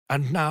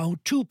And now,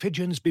 two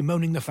pigeons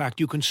bemoaning the fact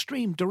you can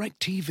stream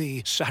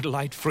DirecTV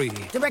satellite-free.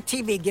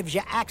 DirecTV gives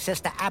you access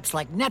to apps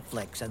like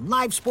Netflix and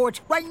live sports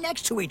right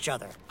next to each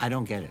other. I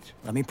don't get it.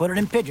 Let me put it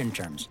in pigeon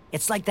terms.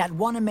 It's like that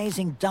one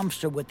amazing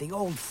dumpster with the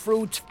old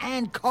fruits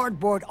and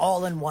cardboard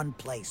all in one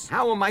place.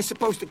 How am I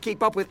supposed to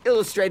keep up with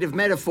illustrative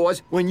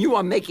metaphors when you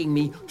are making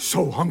me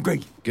so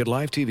hungry? Get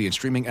live TV and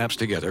streaming apps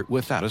together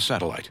without a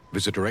satellite.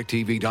 Visit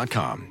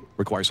DirecTV.com.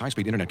 Requires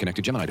high-speed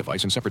internet-connected Gemini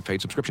device and separate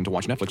paid subscription to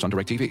watch Netflix on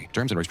DirecTV.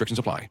 Terms and restrictions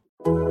apply.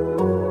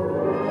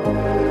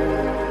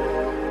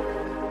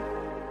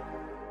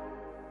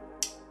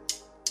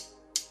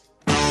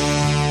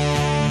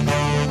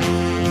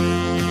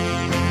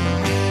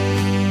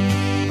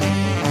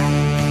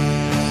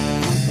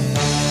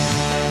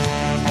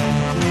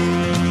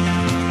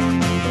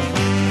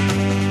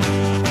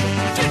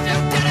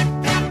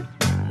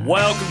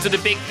 Welcome to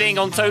The Big Thing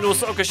on Total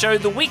Soccer Show,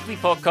 the weekly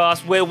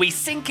podcast where we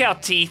sink our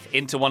teeth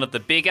into one of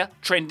the bigger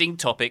trending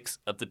topics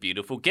of the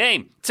beautiful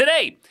game.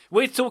 Today,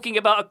 we're talking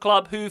about a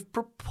club who've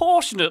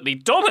proportionately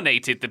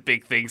dominated the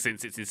big thing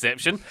since its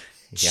inception,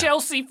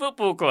 Chelsea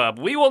Football Club.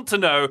 We want to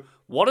know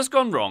what has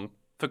gone wrong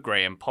for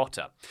Graham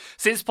Potter.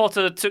 Since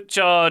Potter took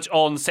charge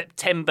on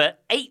September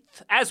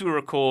 8th, as we're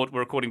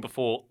recording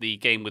before the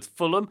game with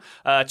Fulham,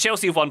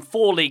 Chelsea have won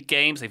 4 league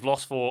games. They've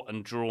lost 4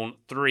 and drawn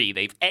 3.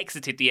 They've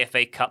exited the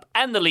FA Cup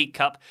and the League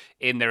Cup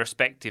in their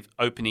respective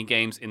opening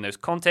games in those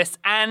contests.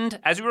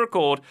 And as we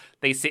record,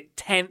 they sit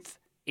 10th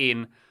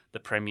in the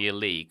Premier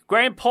League.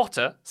 Graham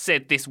Potter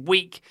said this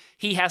week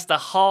he has the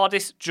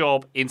hardest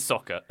job in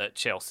soccer at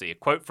Chelsea. A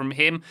quote from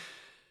him: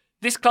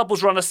 "This club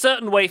was run a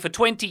certain way for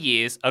 20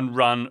 years and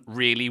run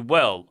really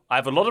well. I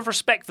have a lot of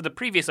respect for the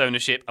previous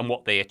ownership and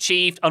what they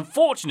achieved.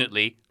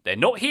 Unfortunately, they're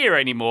not here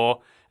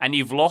anymore, and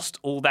you've lost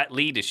all that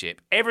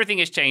leadership. Everything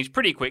has changed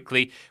pretty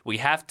quickly. We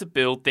have to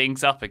build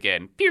things up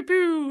again." Pew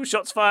pew,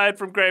 shots fired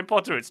from Graham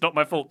Potter. It's not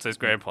my fault, says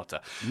Graham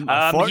Potter.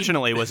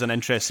 Unfortunately was an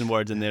interesting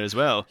word in there as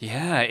well.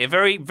 Yeah,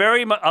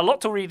 very much, a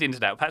lot to read into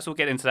that. Perhaps we'll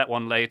get into that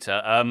one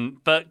later.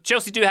 But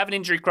Chelsea do have an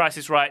injury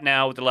crisis right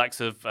now with the likes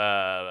of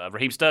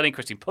Raheem Sterling,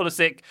 Christian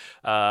Pulisic,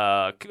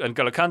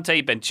 N'Golo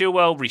Kante, Ben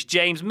Chilwell, Reece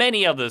James,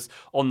 many others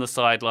on the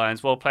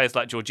sidelines, while players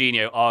like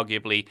Jorginho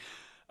arguably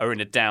are in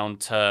a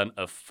downturn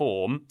of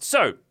form.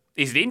 So,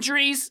 is it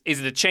injuries? Is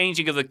it a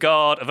changing of the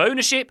guard of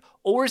ownership?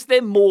 Or is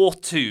there more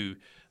to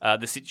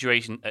the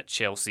situation at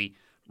Chelsea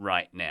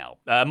right now?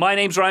 My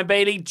name's Ryan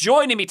Bailey.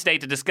 Joining me today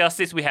to discuss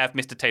this, we have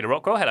Mr. Taylor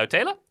Rockwell. Hello,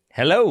 Taylor.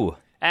 Hello.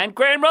 And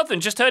Graham Ruthven.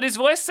 Just heard his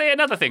voice. Say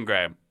another thing,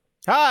 Graham.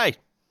 Hi.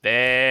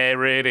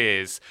 There it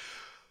is.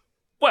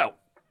 Well,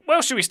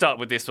 should we start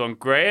with this one,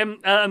 Graham?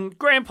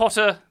 Graham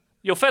Potter,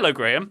 your fellow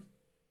Graham,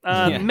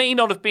 may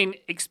not have been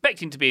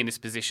expecting to be in this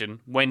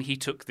position when he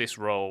took this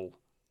role,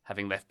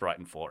 having left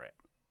Brighton for it.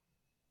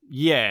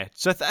 Yeah,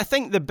 so I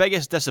think the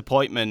biggest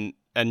disappointment,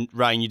 and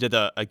Ryan, you did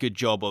a good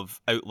job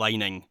of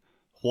outlining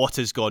what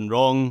has gone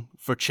wrong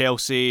for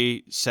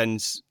Chelsea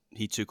since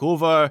he took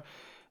over.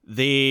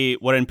 They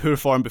were in poor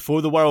form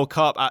before the World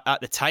Cup. At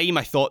the time,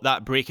 I thought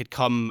that break had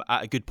come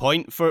at a good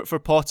point for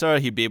Potter.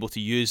 He'd be able to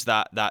use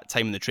that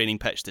time in the training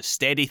pitch to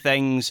steady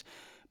things.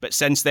 But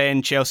since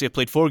then, Chelsea have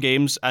played 4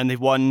 games and they've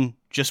won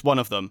just one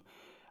of them.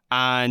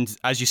 And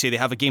as you say, they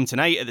have a game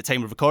tonight at the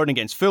time of recording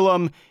against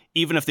Fulham.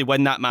 Even if they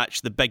win that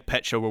match, the big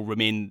picture will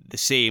remain the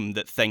same,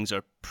 that things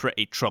are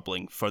pretty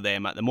troubling for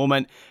them at the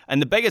moment.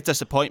 And the biggest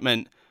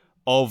disappointment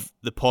of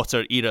the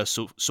Potter era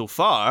so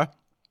far,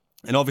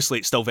 and obviously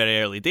it's still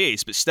very early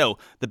days, but still,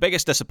 the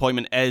biggest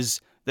disappointment is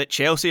that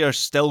Chelsea are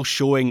still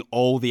showing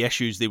all the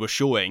issues they were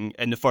showing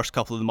in the first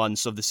couple of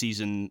months of the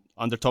season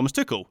under Thomas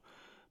Tuchel.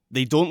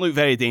 They don't look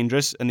very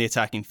dangerous in the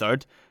attacking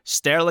third.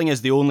 Sterling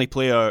is the only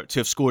player to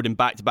have scored in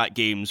back-to-back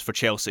games for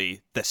Chelsea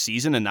this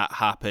season, and that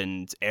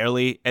happened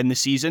early in the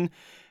season.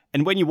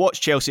 And when you watch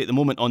Chelsea at the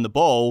moment on the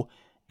ball,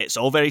 it's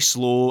all very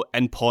slow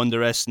and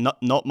ponderous.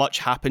 Not much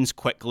happens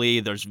quickly.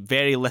 There's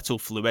very little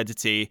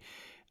fluidity.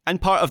 And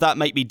part of that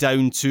might be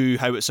down to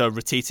how it's a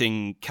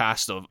rotating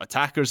cast of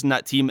attackers in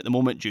that team at the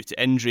moment due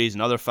to injuries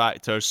and other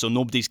factors, so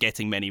nobody's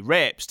getting many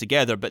reps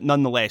together, but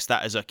nonetheless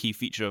that is a key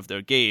feature of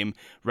their game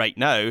right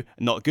now,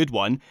 not a good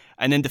one.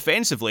 And then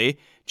defensively,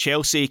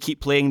 Chelsea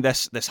keep playing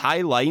this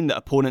high line that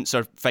opponents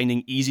are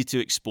finding easy to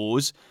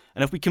expose.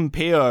 And if we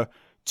compare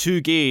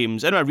 2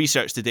 games, in my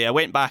research today, I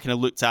went back and I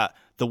looked at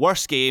the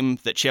worst game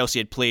that Chelsea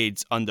had played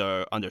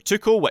under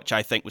Tuchel, which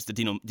I think was the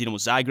Dinamo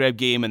Zagreb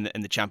game in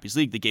the Champions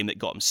League, the game that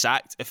got him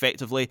sacked,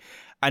 effectively.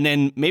 And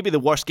then maybe the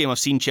worst game I've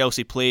seen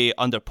Chelsea play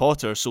under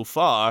Potter so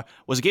far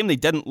was a game they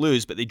didn't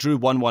lose, but they drew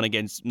 1-1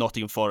 against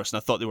Nottingham Forest,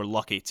 and I thought they were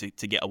lucky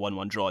to get a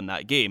 1-1 draw in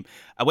that game.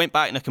 I went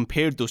back and I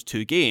compared those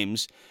 2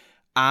 games,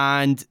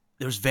 and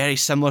there's very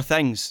similar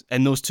things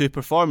in those 2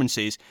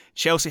 performances.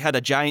 Chelsea had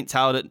a giant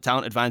talent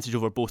advantage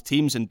over both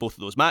teams in both of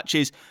those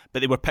matches,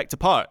 but they were picked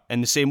apart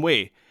in the same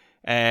way.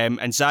 And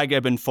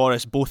Zagreb and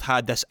Forest both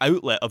had this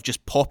outlet of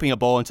just popping a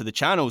ball into the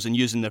channels and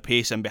using their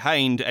pace in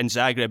behind. In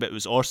Zagreb, it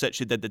was Orsic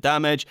who did the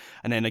damage,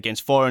 and then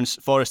against Forest,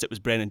 it was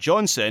Brennan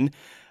Johnson.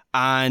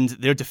 and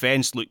their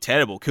defence looked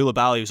terrible.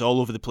 Koulibaly was all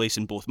over the place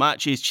in both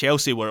matches.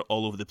 Chelsea were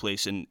all over the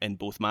place in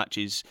both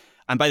matches.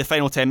 And by the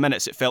final 10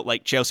 minutes, it felt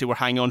like Chelsea were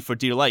hanging on for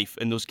dear life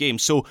in those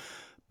games. So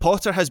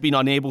Potter has been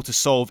unable to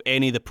solve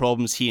any of the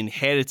problems he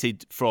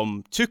inherited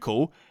from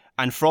Tuchel.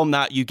 And from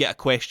that, you get a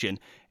question.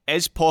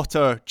 Is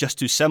Potter just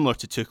too similar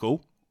to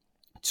Tuchel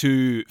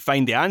to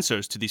find the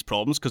answers to these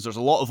problems? Because there's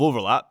a lot of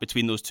overlap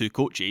between those two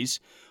coaches.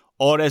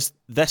 Or is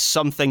this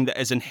something that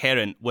is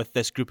inherent with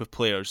this group of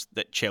players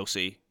that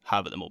Chelsea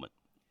have at the moment?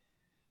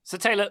 So,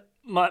 Taylor,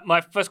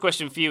 my first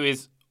question for you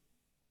is,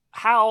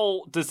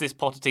 how does this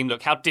Potter team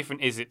look? How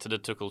different is it to the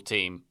Tuchel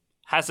team?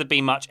 Has there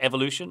been much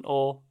evolution,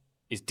 or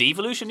is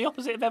devolution the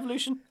opposite of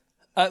evolution?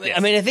 Yes. I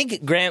mean, I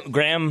think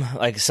Graham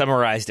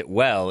summarized it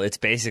well. It's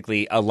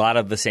basically a lot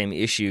of the same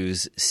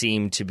issues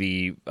seem to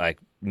be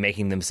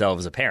making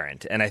themselves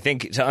apparent. And I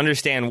think to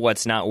understand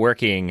what's not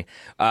working,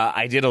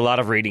 I did a lot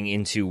of reading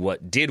into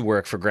what did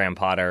work for Graham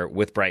Potter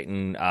with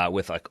Brighton,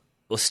 with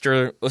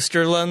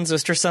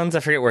Ostersunds, I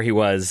forget where he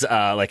was,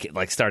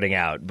 starting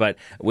out, but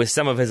with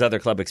some of his other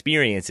club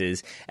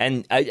experiences.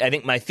 And I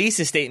think my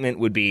thesis statement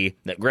would be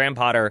that Graham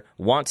Potter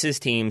wants his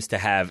teams to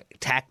have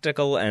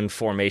tactical and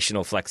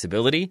formational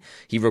flexibility.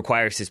 He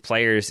requires his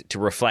players to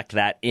reflect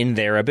that in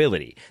their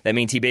ability. That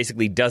means he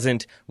basically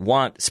doesn't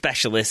want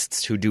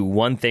specialists who do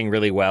one thing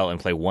really well and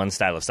play one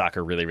style of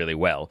soccer really, really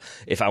well.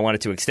 If I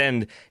wanted to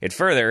extend it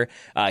further,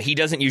 he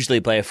doesn't usually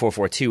play a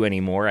 4-4-2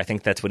 anymore. I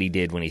think that's what he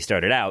did when he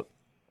started out.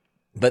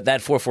 But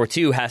that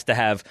 4-4-2 has to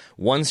have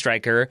one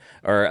striker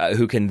or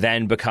who can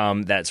then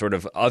become that sort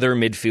of other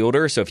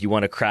midfielder. So if you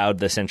want to crowd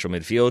the central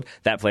midfield,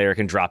 that player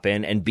can drop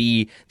in and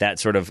be that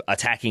sort of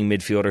attacking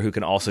midfielder who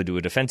can also do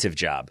a defensive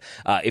job.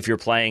 If you're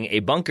playing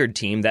a bunkered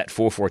team, that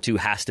 4-4-2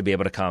 has to be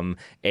able to become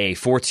a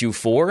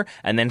 4-2-4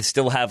 and then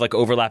still have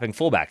overlapping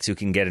fullbacks who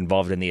can get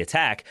involved in the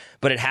attack.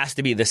 But it has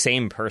to be the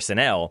same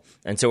personnel.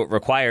 And so it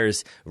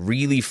requires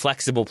really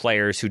flexible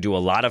players who do a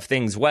lot of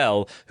things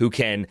well, who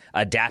can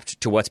adapt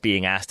to what's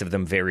being asked of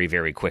them very,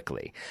 very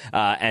quickly.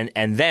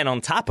 And then on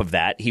top of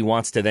that, he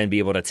wants to then be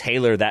able to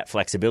tailor that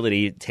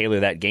flexibility, tailor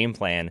that game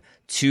plan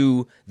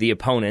to the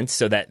opponents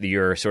so that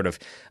you're sort of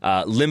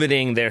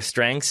limiting their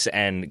strengths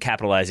and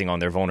capitalizing on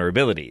their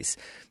vulnerabilities.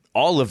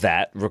 All of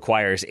that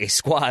requires a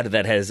squad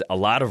that has a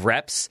lot of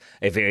reps,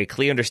 a very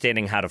clear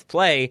understanding how to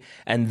play,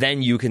 and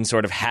then you can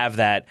sort of have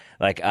that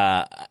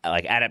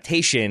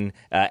adaptation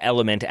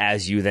element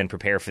as you then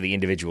prepare for the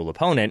individual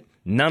opponent.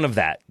 None of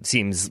that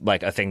seems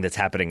like a thing that's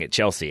happening at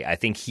Chelsea. I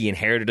think he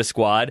inherited a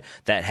squad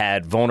that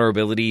had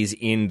vulnerabilities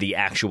in the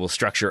actual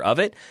structure of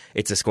it.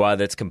 It's a squad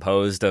that's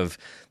composed of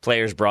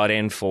players brought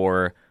in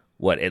for,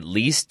 at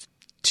least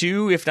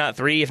 2, if not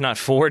 3, if not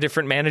 4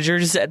 different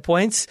managers at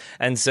points.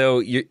 And so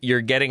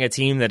you're getting a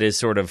team that is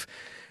sort of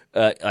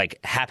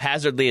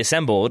haphazardly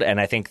assembled, and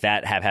I think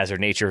that haphazard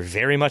nature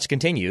very much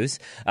continues.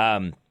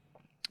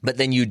 But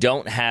then you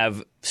don't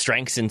have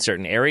strengths in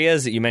certain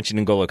areas. You mentioned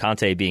N'Golo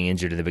Kante being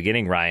injured in the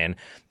beginning, Ryan.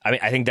 I mean,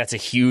 I think that's a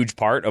huge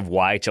part of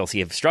why Chelsea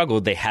have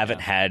struggled. They haven't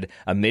had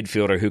a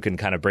midfielder who can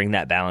kind of bring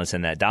that balance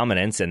and that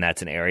dominance, and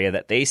that's an area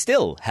that they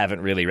still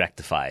haven't really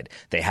rectified.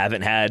 They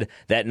haven't had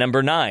that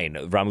number 9.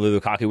 Romelu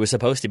Lukaku was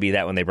supposed to be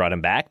that when they brought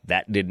him back.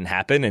 That didn't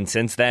happen, and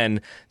since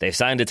then, they've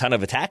signed a ton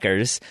of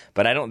attackers,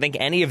 but I don't think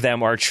any of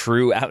them are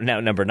true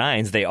out-and-out number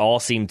 9s. They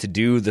all seem to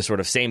do the sort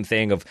of same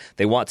thing of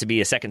they want to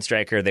be a second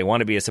striker, they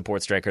want to be a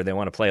support striker, they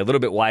want to play a little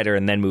bit wider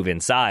and then move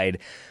inside.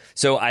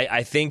 So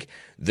I think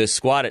the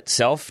squad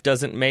itself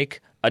doesn't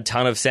make a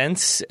ton of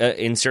sense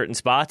in certain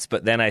spots,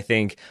 but then I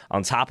think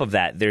on top of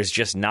that, there's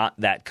just not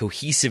that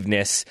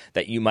cohesiveness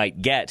that you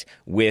might get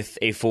with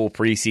a full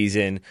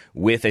preseason,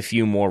 with a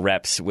few more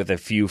reps, with a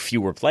few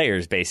fewer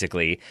players,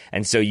 basically.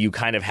 And so you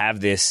kind of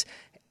have this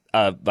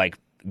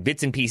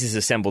bits and pieces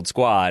assembled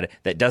squad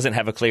that doesn't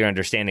have a clear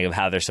understanding of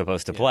how they're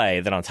supposed to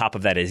play, then on top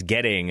of that is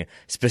getting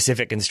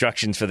specific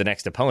instructions for the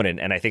next opponent.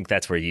 And I think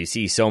that's where you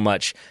see so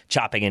much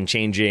chopping and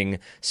changing,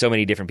 so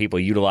many different people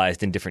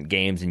utilized in different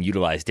games and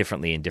utilized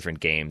differently in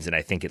different games. And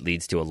I think it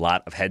leads to a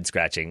lot of head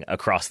scratching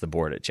across the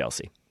board at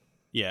Chelsea.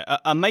 Yeah,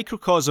 a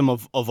microcosm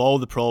of all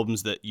the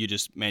problems that you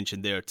just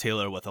mentioned there,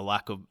 Taylor, with a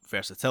lack of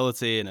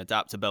versatility and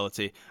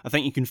adaptability. I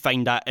think you can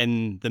find that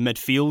in the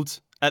midfield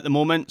at the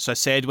moment. So I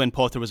said when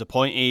Potter was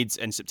appointed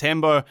in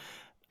September,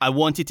 I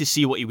wanted to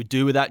see what he would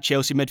do with that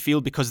Chelsea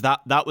midfield, because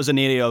that was an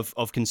area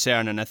of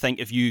concern. And I think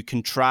if you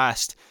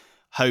contrast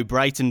how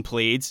Brighton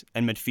played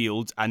in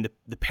midfield and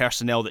the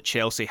personnel that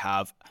Chelsea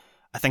have,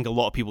 I think a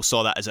lot of people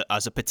saw that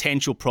as a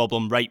potential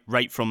problem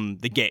right from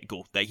the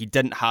get-go, that he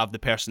didn't have the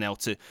personnel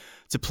to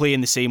play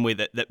in the same way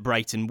that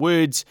Brighton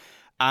would.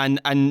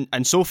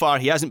 And so far,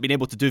 he hasn't been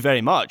able to do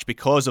very much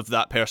because of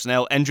that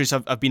personnel. Injuries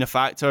have been a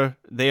factor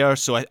there,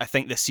 so I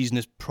think this season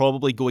is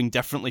probably going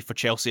differently for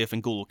Chelsea if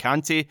N'Golo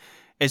Kante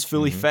is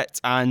fully fit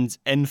and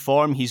in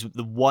form. He's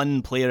the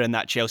one player in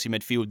that Chelsea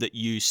midfield that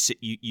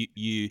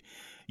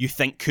you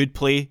think could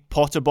play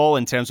Potter ball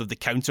in terms of the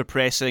counter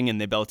pressing and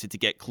the ability to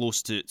get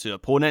close to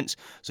opponents.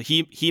 So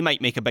he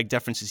might make a big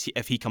difference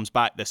if he comes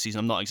back this season.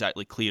 I'm not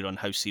exactly clear on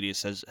how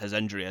serious his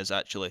injury is,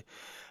 actually.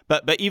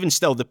 But even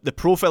still, the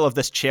profile of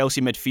this Chelsea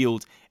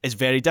midfield is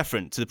very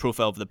different to the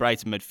profile of the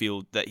Brighton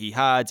midfield that he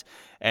had.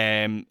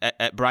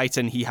 At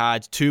Brighton, he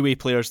had two-way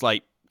players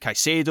like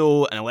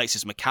Caicedo and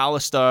Alexis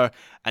McAllister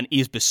and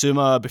Yves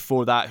Bissouma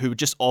before that, who would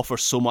just offer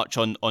so much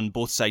on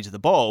both sides of the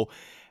ball.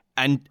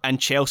 And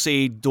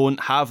Chelsea don't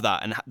have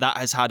that, and that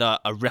has had a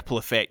ripple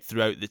effect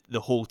throughout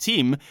the whole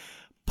team.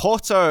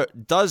 Potter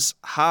does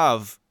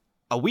have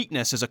a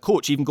weakness as a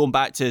coach, even going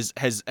back to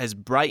his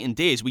Brighton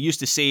days. We used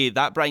to say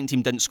that Brighton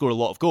team didn't score a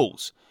lot of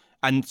goals.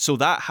 And so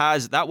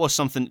that was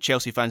something that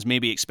Chelsea fans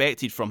maybe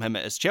expected from him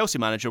as Chelsea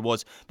manager,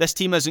 was this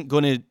team isn't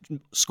going to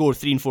score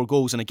 3 and 4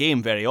 goals in a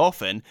game very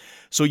often.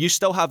 So you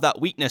still have that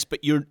weakness,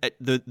 but you're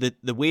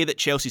the way that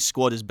Chelsea's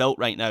squad is built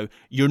right now,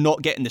 you're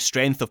not getting the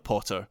strength of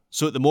Potter.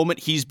 So at the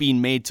moment, he's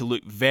being made to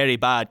look very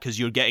bad because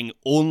you're getting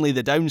only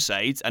the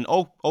downsides, and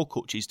all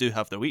coaches do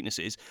have their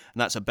weaknesses, and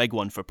that's a big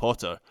one for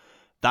Potter.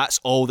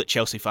 That's all that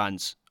Chelsea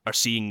fans are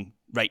seeing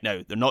right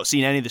now. They're not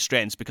seeing any of the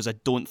strengths because I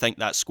don't think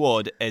that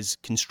squad is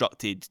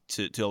constructed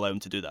to allow him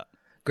to do that.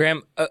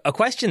 Graham, a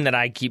question that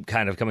I keep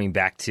kind of coming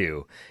back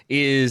to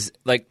is,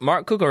 like,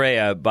 Marc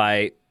Cucurella,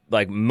 by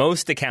like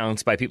most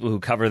accounts by people who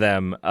cover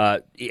them,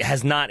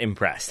 has not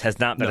impressed, has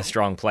not been a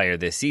strong player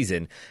this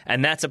season.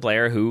 And that's a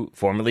player who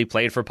formerly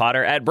played for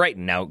Potter at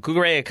Brighton. Now,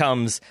 Cucurella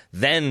comes,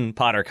 then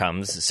Potter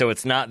comes. So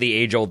it's not the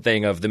age-old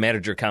thing of the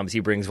manager comes, he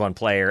brings one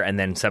player, and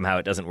then somehow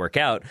it doesn't work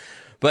out.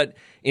 But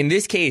in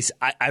this case,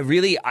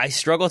 I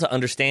struggle to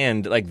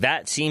understand, like,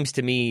 that seems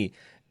to me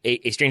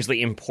a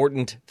strangely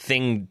important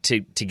thing to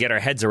get our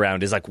heads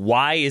around, is like,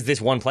 why is this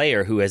one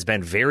player who has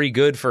been very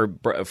good for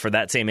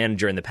that same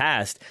manager in the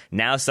past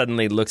now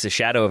suddenly looks a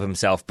shadow of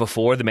himself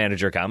before the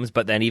manager comes,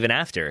 but then even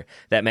after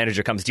that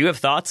manager comes? Do you have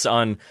thoughts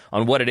on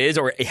what it is,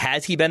 or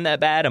has he been that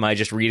bad? Am I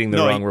just reading the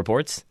wrong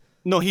reports?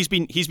 No, he's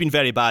been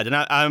very bad, and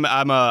I'm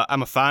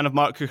a fan of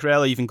Marc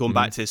Cucurella, even going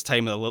back to his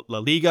time in La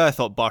Liga. I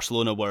thought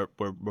Barcelona were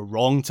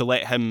wrong to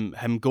let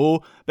him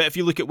go. But if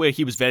you look at where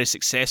he was very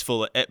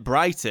successful at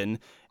Brighton,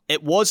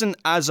 it wasn't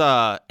as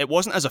a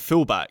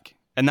fullback,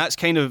 and that's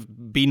kind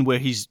of been where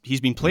he's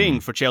been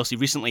playing for Chelsea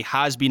recently.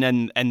 Has been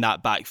in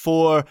that back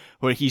four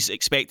where he's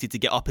expected to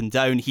get up and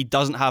down. He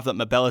doesn't have that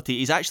mobility.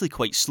 He's actually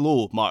quite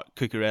slow, Marc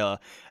Cucurella,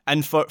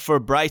 and for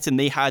Brighton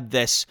they had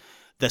this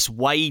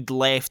wide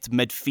left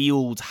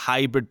midfield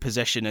hybrid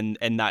position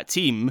in that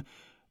team.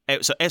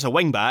 It's a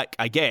wing back,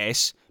 I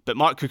guess, but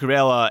Marc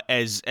Cucurella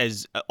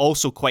is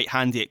also quite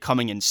handy at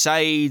coming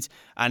inside,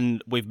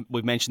 and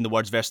we've mentioned the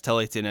words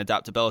versatility and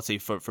adaptability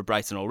for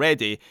Brighton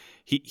already.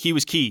 He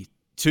was key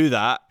to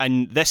that,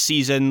 and this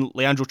season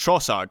Leandro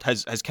Trossard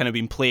has kind of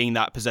been playing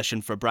that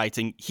position for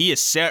Brighton. He is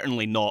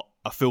certainly not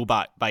a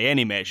fullback by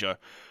any measure.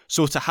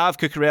 So to have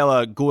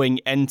Cucurella going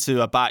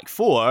into a back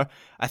four,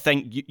 I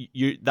think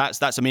that's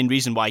the main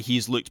reason why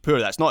he's looked poor.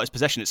 That's not his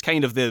position. It's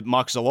kind of the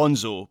Marcos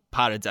Alonso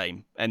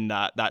paradigm, in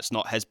that that's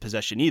not his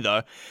position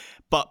either.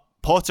 But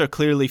Potter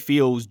clearly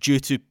feels, due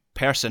to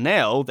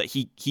personnel, that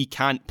he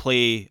can't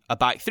play a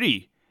back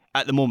three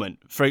at the moment.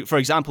 For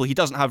example, he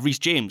doesn't have Reece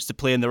James to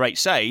play on the right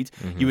side.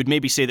 You would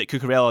maybe say that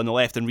Cucurella on the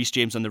left and Reece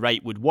James on the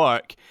right would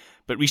work.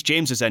 But Reece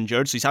James is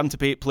injured, so he's having to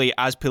play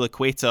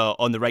Azpilicueta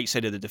on the right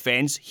side of the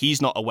defence.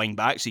 He's not a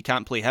wing-back, so you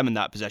can't play him in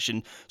that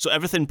position. So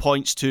everything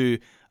points to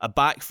a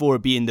back four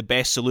being the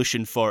best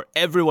solution for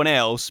everyone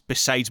else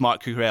besides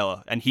Marc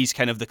Cucurella, and he's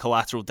kind of the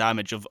collateral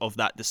damage of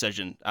that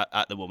decision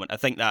at the moment. I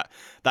think that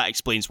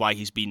explains why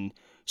he's been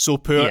so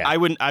poor. Yeah. I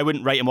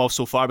wouldn't write him off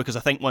so far, because I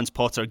think once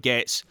Potter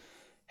gets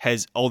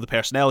all the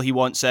personnel he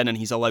wants in and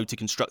he's allowed to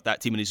construct that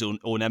team in his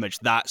own image,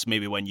 that's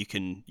maybe when you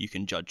can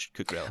judge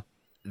Cucurella.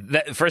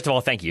 First of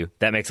all, thank you.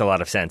 That makes a lot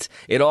of sense.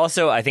 It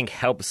also, I think,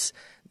 helps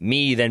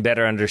me then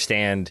better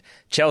understand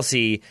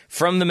Chelsea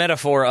from the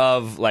metaphor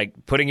of,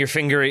 like, putting your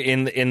finger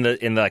in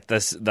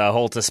the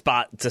hole to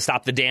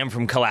stop the dam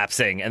from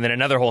collapsing, and then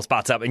another hole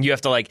spots up, and you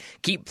have to, like,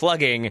 keep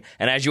plugging,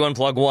 and as you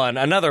unplug one,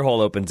 another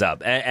hole opens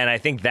up. And I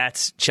think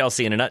that's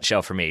Chelsea in a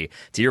nutshell for me.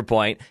 To your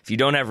point, if you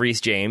don't have Reece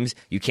James,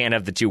 you can't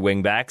have the two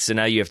wing backs, so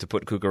now you have to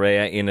put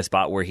Cucurella in a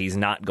spot where he's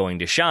not going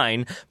to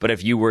shine. But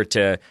if you were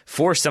to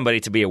force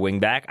somebody to be a wing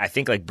back, I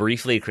think, like,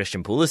 briefly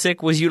Christian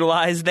Pulisic was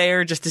utilized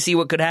there just to see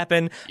what could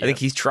happen. Yeah. I think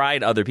he's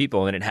tried other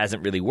people and it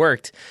hasn't really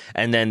worked,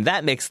 and then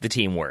that makes the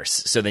team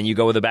worse. So then you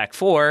go with a back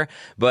four,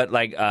 but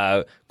like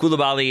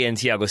Koulibaly and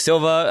Thiago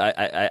Silva,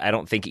 I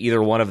don't think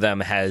either one of them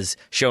has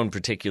shown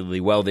particularly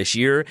well this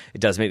year.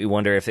 It does make me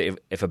wonder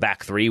if a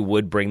back three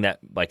would bring that,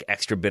 like,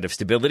 extra bit of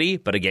stability,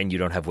 but again, you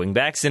don't have wing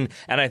backs, and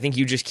I think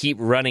you just keep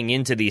running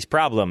into these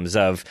problems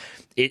of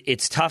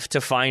it's tough to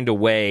find a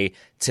way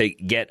to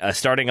get a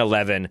starting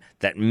 11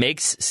 that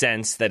makes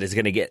sense, that is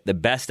going to get the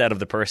best out of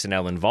the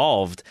personnel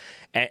involved.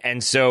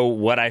 And so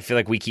what I feel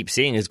like we keep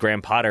seeing is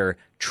Graham Potter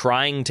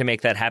trying to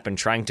make that happen,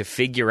 trying to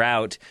figure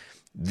out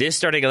this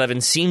starting 11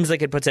 seems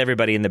like it puts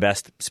everybody in the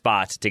best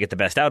spot to get the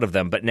best out of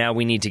them, but now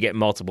we need to get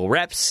multiple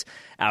reps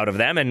out of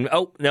them. And,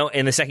 oh, no,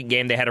 in the second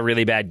game, they had a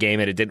really bad game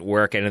and it didn't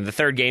work. And in the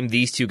third game,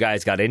 these two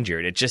guys got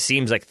injured. It just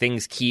seems like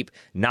things keep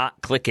not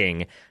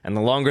clicking. And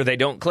the longer they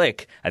don't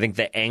click, I think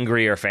the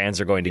angrier fans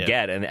are going to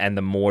get, and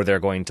the more they're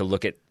going to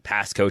look at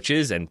past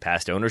coaches and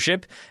past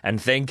ownership and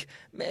think,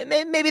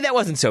 maybe that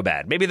wasn't so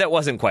bad. Maybe that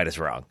wasn't quite as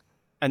wrong.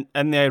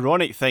 And the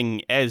ironic thing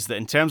is that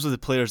in terms of the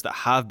players that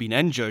have been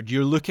injured,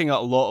 you're looking at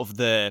a lot of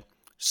the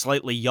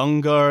slightly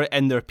younger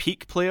in their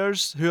peak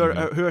players who are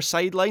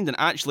sidelined, and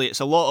actually it's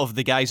a lot of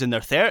the guys in their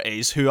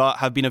 30s who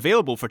have been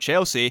available for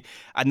Chelsea,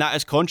 and that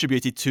has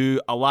contributed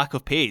to a lack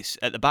of pace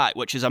at the back,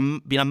 which has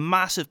been a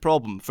massive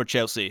problem for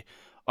Chelsea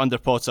under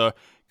Potter.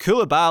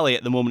 Koulibaly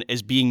at the moment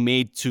is being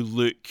made to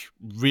look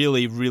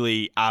really,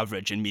 really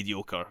average and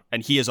mediocre,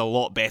 and he is a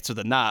lot better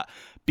than that,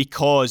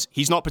 because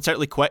he's not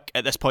particularly quick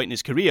at this point in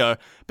his career,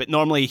 but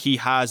normally he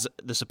has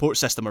the support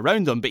system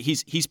around him. But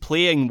he's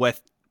playing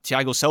with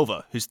Thiago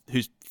Silva, who's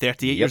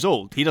 38 years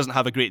old. He doesn't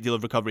have a great deal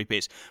of recovery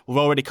pace. We've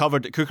already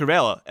covered that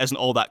Cucurella isn't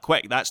all that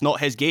quick. That's not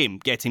his game,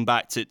 getting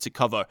back to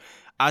cover.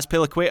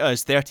 Azpilicueta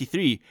is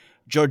 33.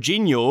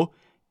 Jorginho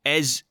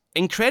is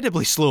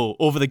incredibly slow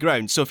over the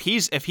ground. So if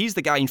he's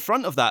the guy in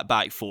front of that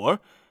back four,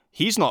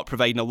 he's not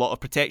providing a lot of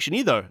protection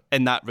either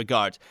in that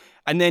regard.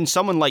 And then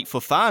someone like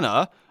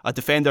Fofana, a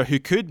defender who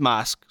could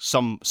mask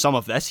some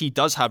of this, he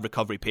does have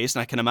recovery pace,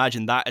 and I can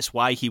imagine that is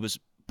why he was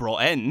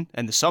brought in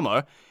the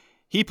summer.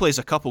 He plays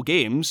a couple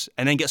games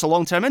and then gets a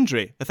long-term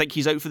injury. I think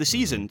he's out for the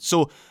season.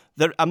 So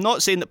I'm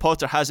not saying that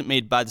Potter hasn't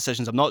made bad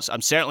decisions.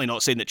 I'm certainly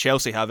not saying that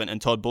Chelsea haven't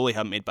and Todd Boehly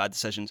haven't made bad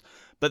decisions,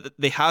 but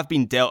they have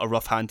been dealt a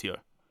rough hand here.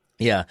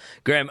 Yeah.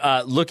 Graham,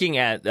 looking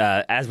at,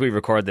 as we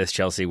record this,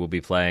 Chelsea will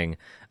be playing,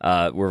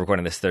 we're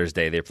recording this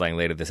Thursday, they're playing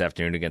later this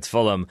afternoon against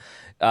Fulham.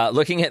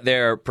 Looking at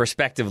their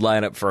prospective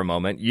lineup for a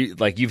moment,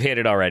 you've hit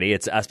it already.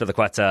 It's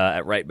Azpilicueta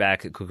at right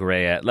back,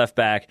 Cucurella at left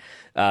back,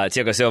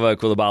 Thiago Silva,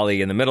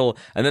 Koulibaly in the middle,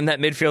 and then that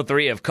midfield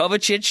three of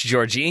Kovacic,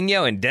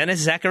 Jorginho, and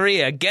Dennis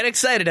Zakaria. Get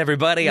excited,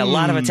 everybody. A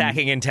lot of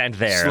attacking intent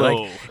there.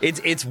 Slow. Like,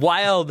 it's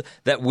wild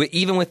that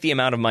even with the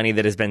amount of money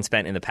that has been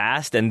spent in the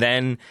past, and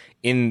then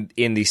in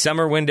the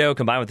summer window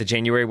combined with the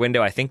January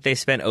window, I think they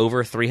spent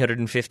over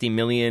 350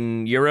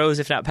 million euros,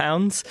 if not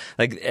pounds.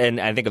 And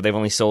I think they've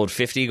only sold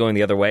 50 going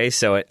the other way.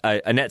 So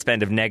a net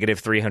spend of negative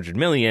 300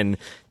 million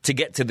to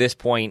get to this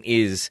point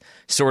is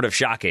sort of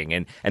shocking.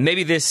 And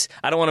maybe this,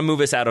 I don't want to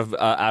move us out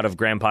of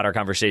Graham Potter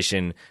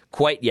conversation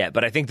quite yet,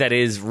 but I think that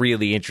is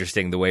really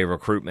interesting the way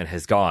recruitment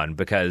has gone,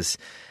 because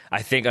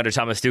I think under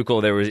Thomas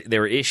Tuchel,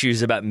 there were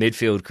issues about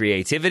midfield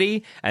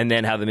creativity and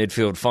then how the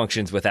midfield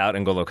functions without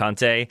N'Golo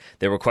Kante.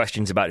 There were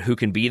questions about who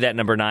can be that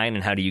number 9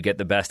 and how do you get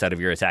the best out of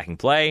your attacking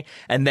play.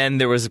 And then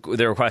there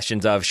were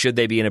questions of should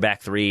they be in a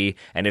back three,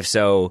 and if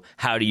so,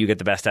 how do you get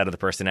the best out of the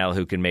personnel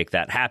who can make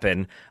that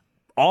happen?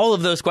 All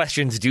of those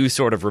questions do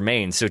sort of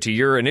remain. So to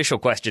your initial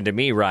question to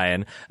me,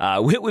 Ryan,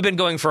 we've been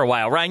going for a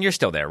while. Ryan, you're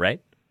still there,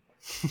 right?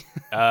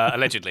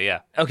 Allegedly,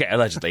 yeah. Okay,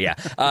 allegedly, yeah.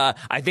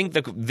 I think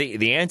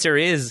the answer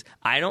is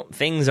I don't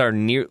think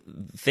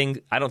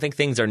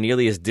things are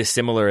nearly as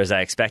dissimilar as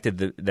I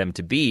expected them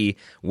to be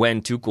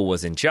when Tuchel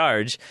was in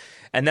charge,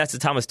 and that's the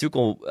Thomas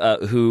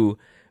Tuchel who,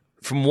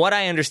 from what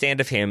I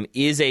understand of him,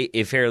 is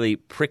a fairly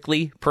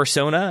prickly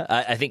persona.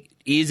 I think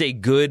is a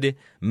good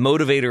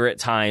motivator at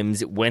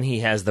times when he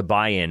has the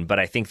buy-in, but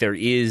I think there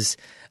is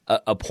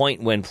a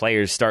point when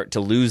players start to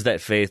lose that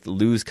faith,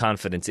 lose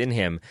confidence in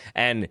him.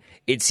 And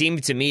it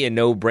seemed to me a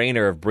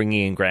no-brainer of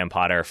bringing in Graham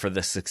Potter for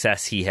the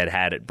success he had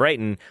at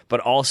Brighton, but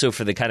also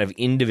for the kind of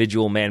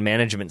individual man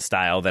management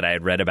style that I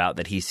had read about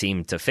that he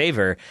seemed to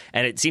favor.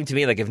 And it seemed to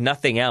me like if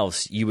nothing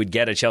else, you would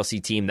get a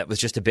Chelsea team that was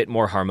just a bit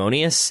more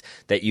harmonious,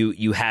 that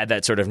you had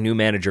that sort of new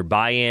manager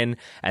buy-in,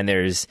 and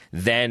there's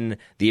then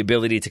the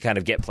ability to kind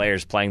of get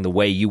players playing the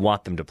way you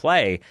want them to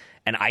play.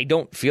 And I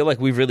don't feel like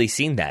we've really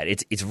seen that.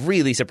 It's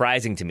really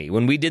surprising to me.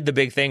 When we did the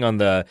big thing on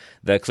the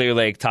Clear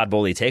Lake Todd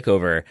Boehly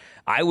takeover,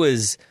 I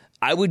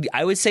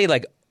would say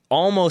like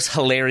almost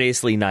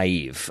hilariously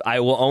naive.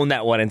 I will own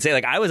that one and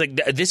say I was like,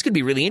 this could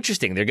be really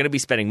interesting. They're going to be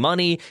spending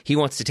money. He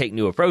wants to take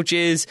new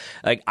approaches.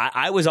 Like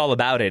I was all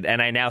about it.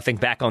 And I now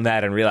think back on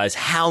that and realize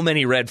how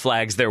many red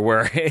flags there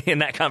were in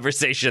that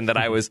conversation that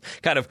I was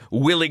kind of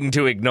willing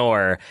to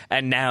ignore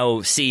and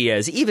now see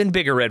as even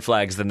bigger red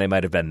flags than they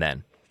might have been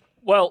then.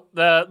 Well,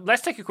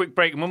 let's take a quick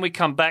break, and when we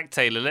come back,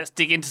 Taylor, let's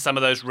dig into some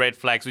of those red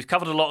flags. We've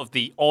covered a lot of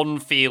the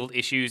on-field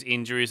issues,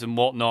 injuries and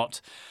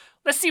whatnot.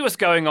 Let's see what's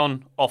going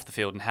on off the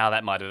field and how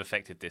that might have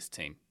affected this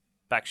team.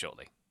 Back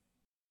shortly.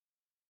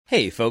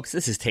 Hey folks,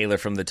 this is Taylor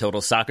from the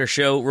Total Soccer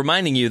Show,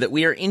 reminding you that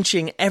we are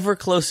inching ever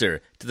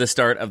closer to the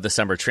start of the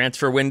summer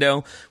transfer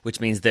window, which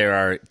means there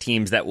are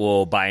teams that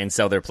will buy and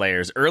sell their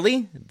players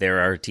early, there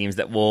are teams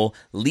that will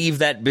leave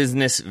that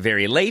business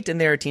very late, and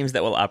there are teams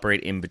that will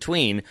operate in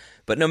between.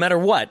 But no matter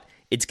what,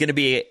 it's going to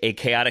be a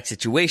chaotic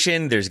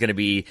situation. There's going to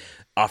be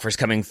offers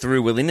coming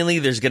through willy-nilly.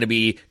 There's going to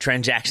be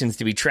transactions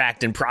to be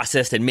tracked and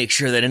processed and make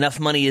sure that enough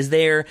money is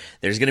there.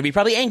 There's going to be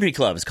probably angry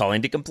clubs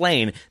calling to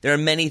complain. There are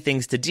many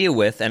things to deal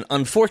with, and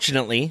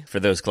unfortunately for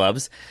those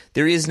clubs,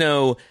 there is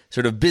no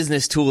sort of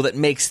business tool that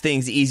makes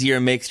things easier,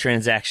 makes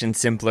transactions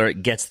simpler,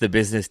 gets the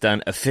business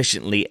done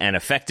efficiently and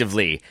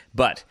effectively.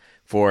 But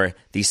for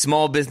the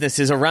small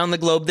businesses around the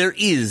globe, there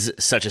is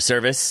such a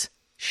service,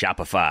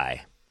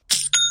 Shopify.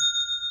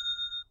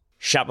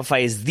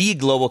 Shopify is the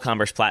global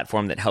commerce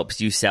platform that helps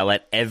you sell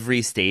at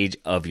every stage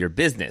of your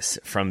business,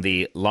 from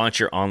the launch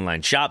your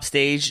online shop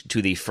stage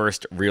to the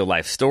first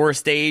real-life store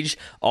stage,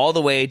 all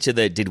the way to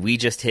the did we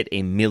just hit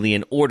 1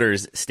 million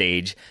orders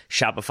stage.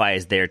 Shopify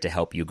is there to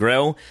help you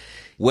grow.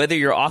 Whether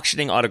you're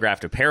auctioning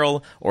autographed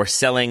apparel or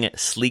selling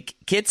sleek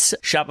kits,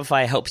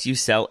 Shopify helps you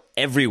sell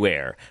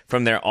everywhere.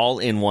 From their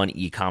all-in-one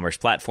e-commerce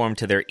platform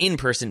to their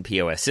in-person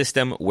POS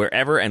system,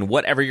 wherever and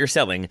whatever you're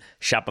selling,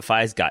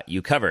 Shopify's got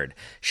you covered.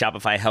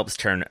 Shopify helps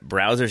turn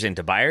browsers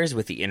into buyers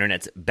with the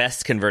internet's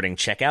best converting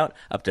checkout,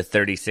 up to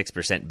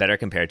 36% better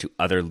compared to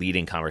other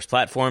leading commerce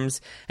platforms.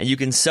 And you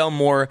can sell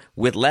more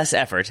with less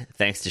effort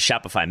thanks to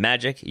Shopify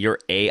Magic, your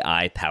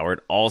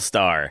AI-powered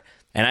all-star.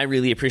 And I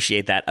really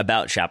appreciate that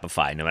about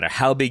Shopify. No matter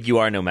how big you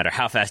are, no matter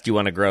how fast you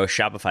want to grow,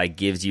 Shopify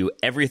gives you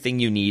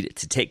everything you need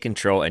to take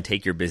control and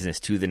take your business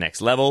to the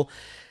next level.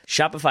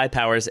 Shopify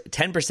powers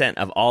 10%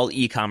 of all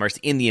e-commerce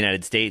in the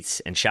United States,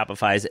 and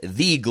Shopify's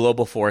the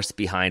global force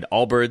behind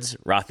Allbirds,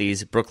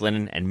 Rothy's,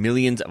 Brooklinen, and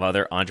millions of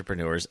other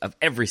entrepreneurs of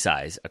every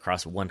size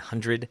across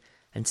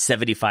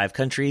 175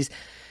 countries.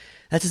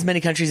 That's as many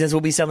countries as will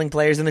be selling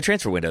players in the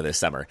transfer window this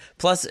summer.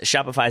 Plus,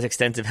 Shopify's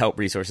extensive help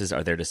resources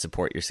are there to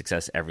support your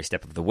success every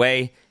step of the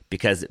way,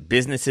 because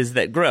businesses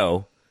that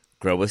grow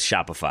with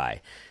Shopify.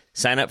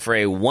 Sign up for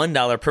a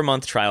 $1 per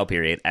month trial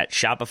period at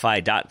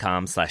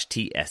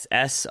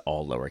shopify.com/TSS,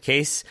 all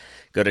lowercase.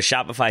 Go to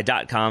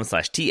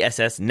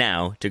shopify.com/TSS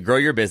now to grow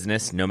your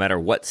business no matter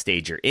what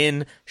stage you're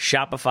in.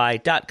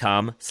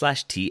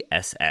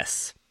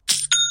 Shopify.com/TSS.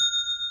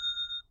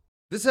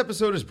 This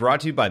episode is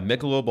brought to you by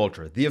Michelob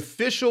Ultra, the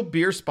official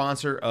beer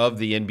sponsor of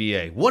the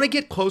NBA. Want to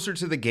get closer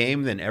to the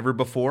game than ever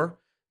before?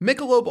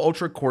 Michelob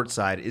Ultra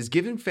Courtside is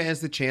giving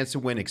fans the chance to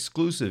win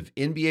exclusive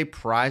NBA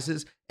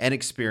prizes and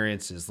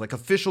experiences like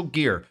official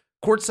gear,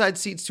 courtside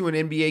seats to an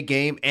NBA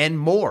game, and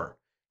more.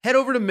 Head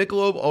over to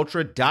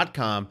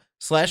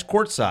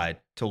MichelobUltra.com/courtside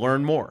to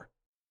learn more.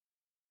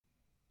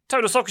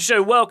 Total Soccer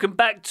Show, welcome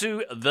back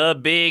to The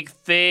Big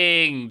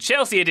Thing.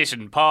 Chelsea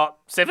edition, part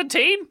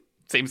 17?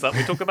 Seems like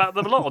we talk about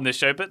them a lot on this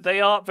show, but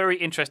they are very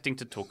interesting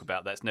to talk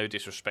about. That's no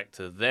disrespect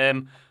to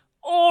them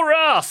or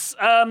us.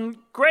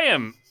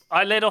 Graham,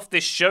 I led off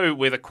this show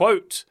with a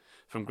quote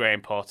from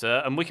Graham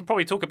Potter, and we can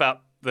probably talk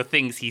about the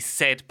things he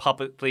said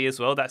publicly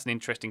as well. That's an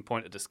interesting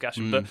point of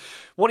discussion. But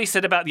what he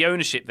said about the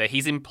ownership there,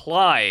 he's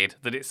implied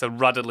that it's a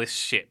rudderless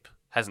ship,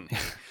 hasn't he?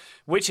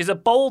 Which is a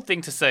bold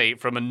thing to say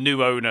from a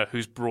new owner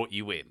who's brought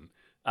you in.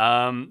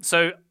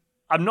 So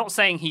I'm not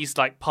saying he's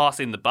like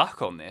passing the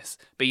buck on this,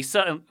 but he's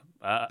certainly...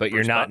 but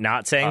you're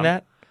not saying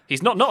that?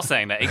 He's not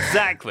saying that,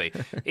 exactly.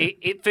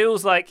 It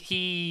feels like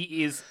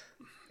he is...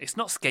 It's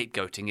not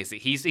scapegoating, is it?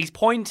 He's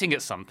pointing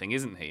at something,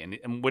 isn't he?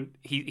 And when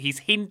he's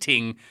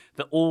hinting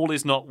that all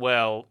is not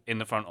well in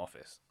the front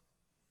office.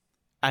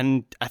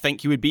 And I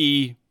think you would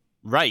be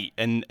right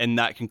in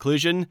that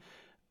conclusion.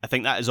 I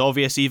think that is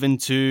obvious even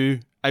to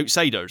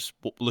outsiders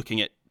looking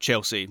at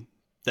Chelsea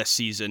this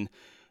season.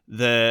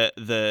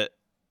 The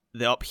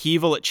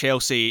upheaval at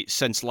Chelsea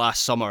since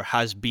last summer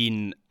has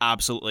been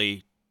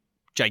absolutely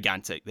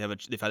gigantic.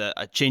 They've had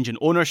a change in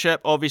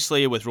ownership,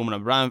 obviously, with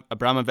Roman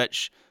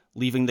Abramovich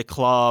leaving the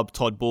club,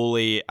 Todd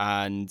Boehly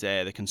and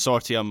the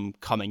consortium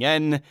coming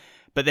in.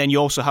 But then you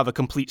also have a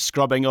complete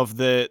scrubbing of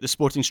the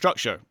sporting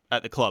structure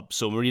at the club.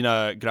 So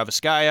Marina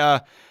Graviskaya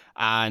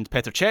and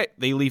Petr Cech,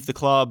 they leave the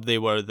club. They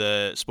were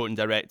the sporting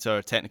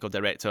director, technical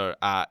director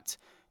at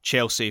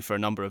Chelsea for a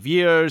number of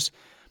years.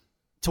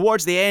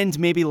 Towards the end,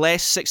 maybe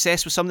less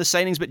success with some of the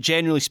signings, but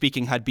generally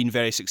speaking, had been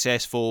very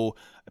successful.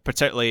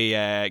 Particularly,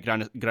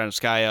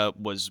 Granovskaya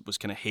was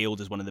kind of hailed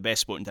as one of the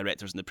best sporting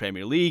directors in the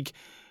Premier League.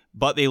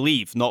 But they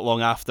leave not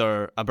long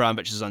after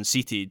Abramovich is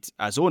unseated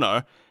as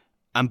owner,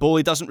 and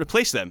Boehly doesn't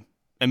replace them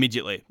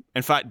immediately.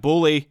 In fact,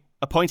 Boehly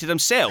appointed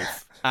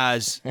himself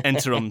as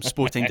interim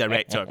sporting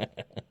director,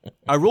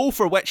 a role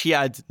for which he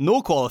had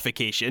no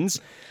qualifications.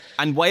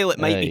 And while it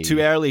might be too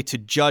early to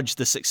judge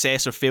the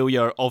success or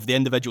failure of the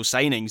individual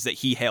signings that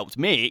he helped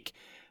make,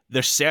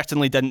 there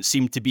certainly didn't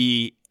seem to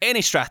be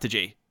any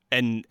strategy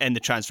in the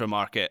transfer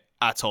market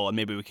at all. And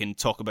maybe we can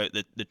talk about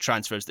the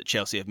transfers that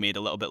Chelsea have made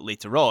a little bit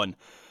later on.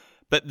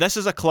 But this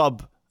is a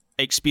club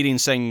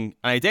experiencing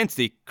an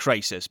identity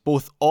crisis,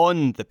 both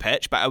on the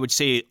pitch, but I would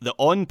say the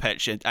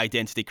on-pitch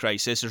identity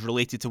crisis is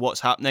related to what's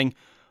happening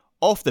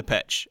off the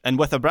pitch. And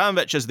with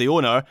Abramovich as the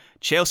owner,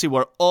 Chelsea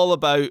were all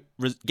about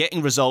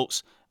getting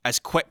results as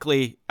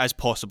quickly as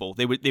possible.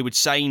 They would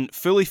sign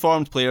fully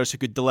formed players who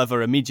could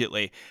deliver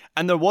immediately.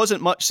 And there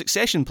wasn't much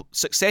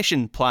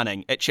succession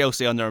planning at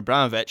Chelsea under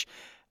Abramovich.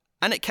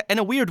 And in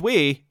a weird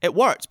way, it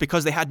worked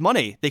because they had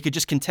money. They could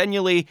just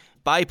continually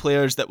buy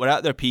players that were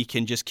at their peak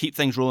and just keep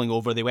things rolling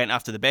over. They went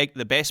after the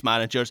best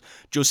managers.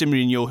 Jose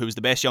Mourinho, who was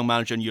the best young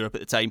manager in Europe at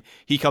the time,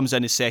 he comes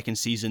in his second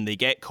season. They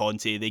get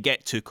Conte, they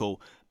get Tuchel.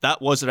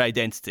 That was their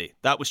identity.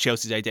 That was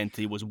Chelsea's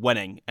identity, was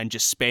winning and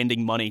just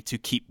spending money to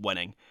keep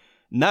winning.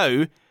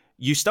 Now,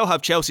 you still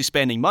have Chelsea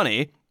spending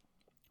money,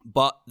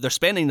 but they're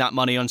spending that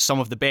money on some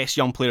of the best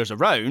young players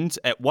around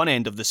at one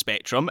end of the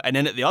spectrum, and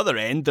then at the other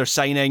end, they're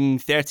signing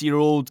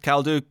 30-year-old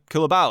Kalidou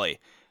Koulibaly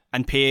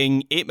and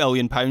paying £8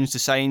 million to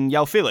sign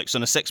João Felix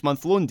on a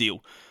 6-month loan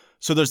deal.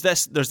 So there's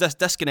this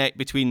disconnect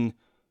between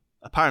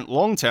apparent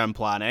long-term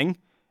planning,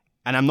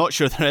 and I'm not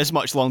sure there is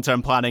much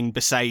long-term planning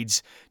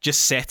besides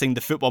just setting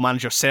the Football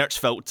Manager search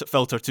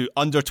filter to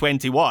under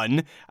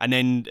 21 and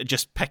then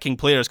just picking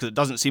players, because it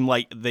doesn't seem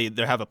like they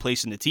have a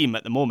place in the team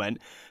at the moment.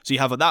 So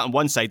you have that on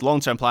one side,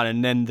 long-term planning,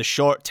 and then the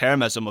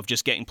short-termism of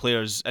just getting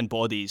players and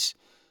bodies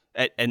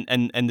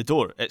in the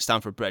door at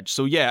Stamford Bridge.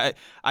 So yeah,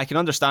 I can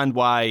understand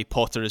why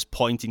Potter is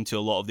pointing to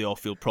a lot of the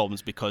off-field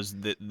problems, because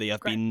they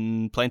have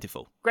been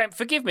plentiful. Graham,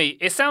 forgive me,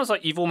 it sounds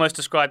like you've almost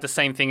described the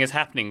same thing as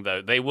happening,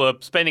 though. They were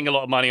spending a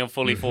lot of money on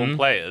fully formed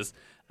players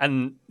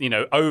and,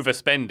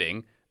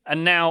 overspending.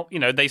 And now,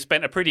 they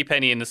spent a pretty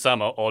penny in the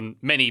summer on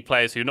many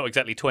players who are not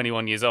exactly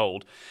 21 years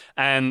old,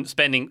 and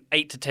spending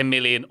 8 to 10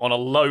 million on a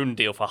loan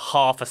deal for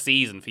half a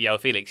season for João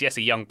Felix. Yes,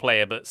 a young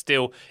player, but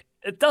still,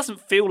 it doesn't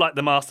feel like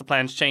the master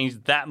plan's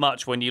changed that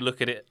much when you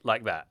look at it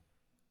like that.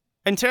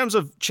 In terms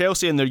of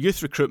Chelsea and their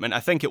youth recruitment, I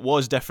think it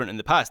was different in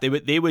the past.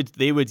 They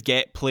would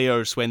get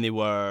players when they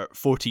were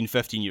 14,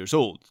 15 years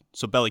old.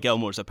 So Billy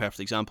Gilmour is a perfect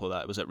example of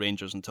that. It was at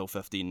Rangers until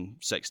 15,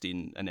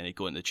 16, and then he'd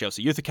go into the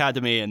Chelsea Youth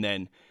Academy, and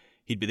then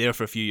he'd be there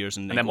for a few years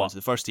and then go into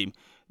the first team.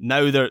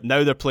 Now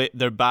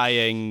they're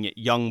buying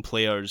young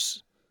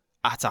players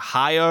at a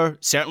higher,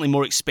 certainly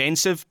more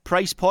expensive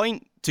price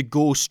point to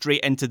go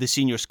straight into the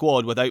senior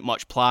squad without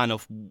much plan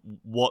of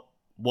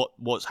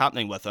what's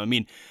happening with them. I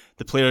mean,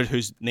 the player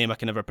whose name I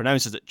can never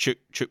pronounce is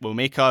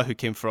Chukwuemeka, who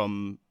came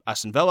from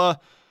Aston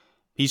Villa.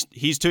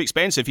 He's too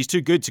expensive. He's too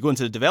good to go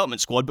into the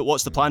development squad, but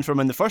what's the plan for him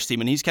in the first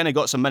team? And he's kind of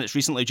got some minutes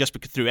recently just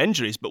through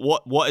injuries, but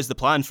what is the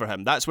plan for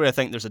him? That's where I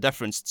think there's a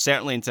difference,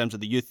 certainly in terms of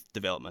the youth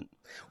development.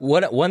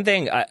 One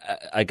thing,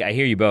 I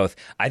hear you both,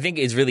 I think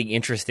is really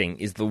interesting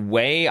is the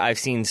way I've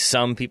seen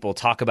some people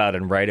talk about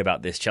and write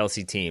about this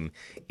Chelsea team.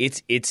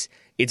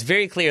 It's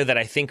very clear that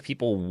I think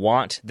people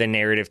want the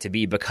narrative to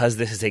be, because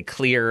this is a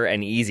clear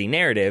and easy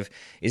narrative,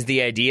 is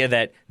the idea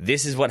that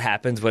this is what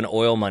happens when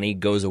oil money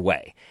goes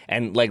away.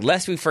 And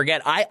lest we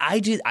forget, I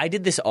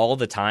did this all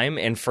the time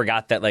and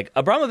forgot that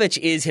Abramovich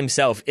is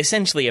himself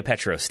essentially a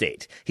petro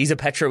state. He's a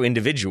petro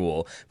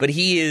individual, but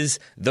he is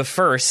the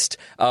first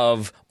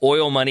of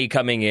oil money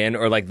coming in,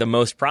 or the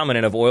most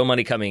prominent of oil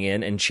money coming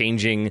in and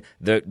changing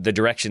the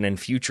direction and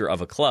future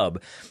of a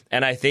club.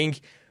 And I think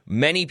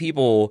many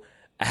people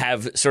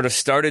have sort of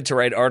started to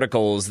write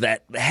articles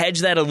that hedge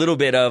that a little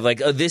bit of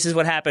this is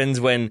what happens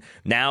when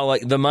now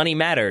the money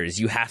matters.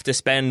 You have to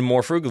spend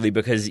more frugally,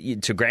 because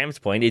to Graham's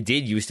point, it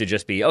did used to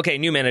just be, okay,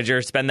 new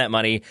manager, spend that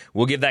money.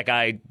 We'll give that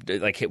guy,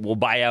 we'll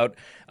buy out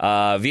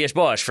Villas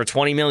Boas for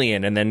 20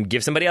 million and then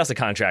give somebody else a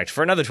contract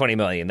for another 20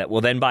 million that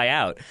we'll then buy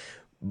out.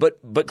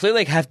 But Clear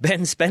Lake have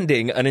been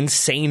spending an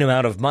insane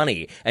amount of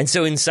money. And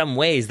so in some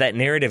ways, that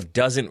narrative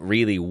doesn't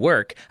really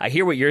work. I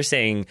hear what you're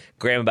saying,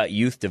 Graham, about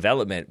youth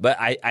development, but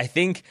I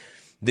think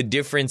the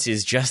difference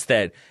is just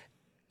that,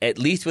 at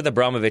least with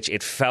Abramovich,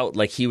 it felt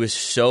like he was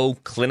so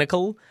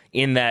clinical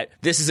in that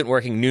this isn't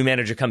working. New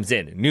manager comes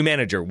in. New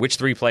manager, which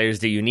 3 players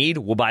do you need?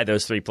 We'll buy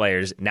those 3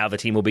 players. Now the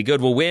team will be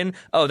good. We'll win.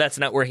 Oh, that's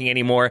not working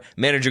anymore.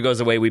 Manager goes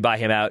away. We buy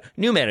him out.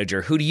 New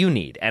manager, who do you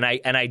need? And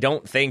I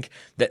don't think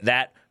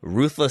that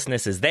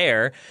ruthlessness is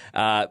there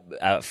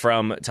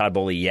from Todd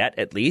Boehly yet,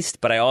 at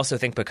least. But I also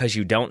think because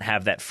you don't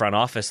have that front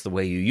office the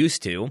way you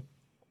used to,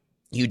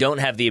 you don't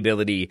have the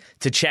ability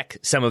to check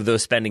some of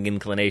those spending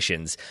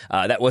inclinations.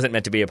 That wasn't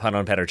meant to be a pun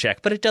on Petr Cech,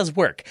 but it does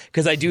work,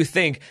 because I do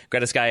think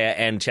Gradskaya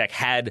and Cech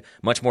had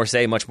much more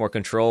say, much more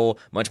control,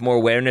 much more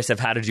awareness of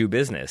how to do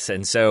business.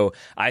 And so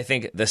I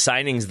think the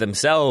signings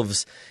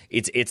themselves,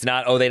 it's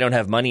not, they don't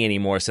have money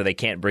anymore, so they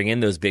can't bring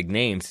in those big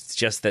names. It's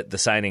just that the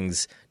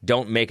signings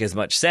don't make as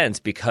much sense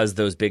because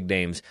those big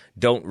names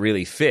don't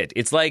really fit.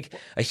 It's like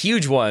a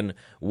huge one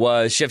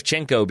was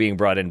Shevchenko being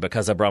brought in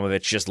because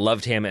Abramovich just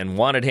loved him and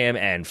wanted him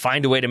and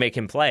find a way to make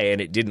him play,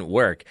 and it didn't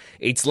work.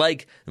 It's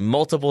like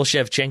multiple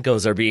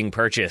Shevchenkos are being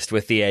purchased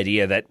with the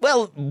idea that,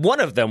 well, one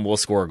of them will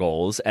score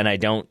goals, and I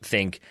don't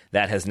think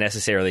that has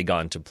necessarily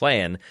gone to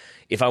plan.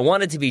 If I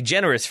wanted to be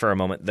generous for a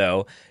moment,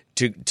 though,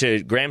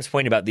 to Graham's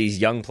point about these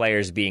young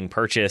players being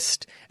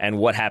purchased and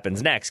what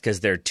happens next, because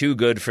they're too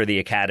good for the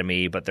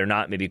academy, but they're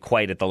not maybe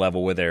quite at the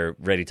level where they're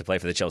ready to play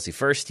for the Chelsea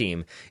first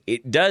team,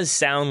 it does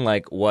sound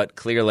like what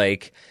Clear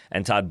Lake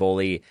and Todd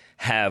Boehly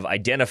have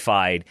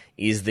identified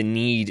is the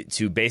need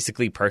to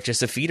basically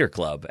purchase a feeder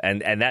club.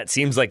 And that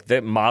seems like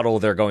the model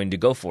they're going to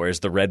go for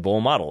is the Red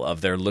Bull model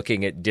of they're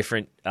looking at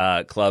different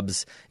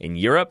clubs in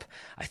Europe.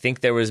 I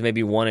think there was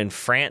maybe one in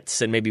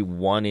France and maybe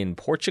one in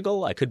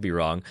Portugal. I could be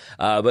wrong.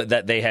 But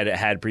that they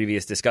had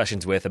previous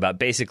discussions with about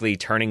basically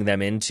turning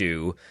them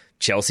into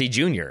Chelsea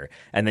Junior.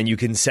 And then you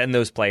can send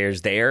those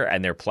players there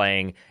and they're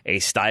playing a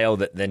style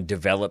that then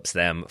develops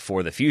them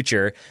for the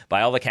future.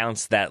 By all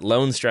accounts, that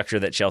loan structure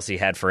that Chelsea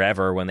had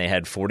forever when they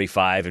had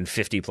 45 and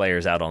 50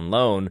 players out on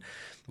loan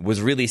was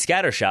really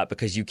scattershot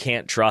because you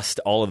can't trust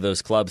all of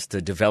those clubs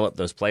to develop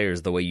those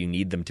players the way you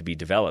need them to be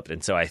developed.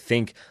 And so I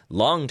think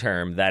long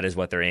term, that is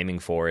what they're aiming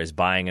for, is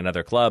buying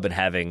another club and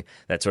having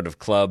that sort of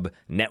club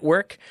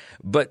network.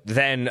 But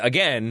then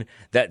again,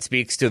 that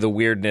speaks to the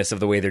weirdness of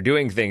the way they're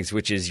doing things,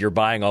 which is you're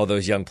buying all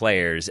those young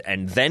players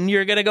and then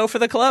you're going to go for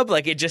the club.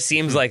 Like, it just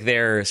seems like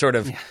they're sort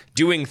of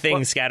doing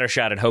things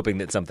scattershot and hoping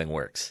that something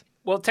works.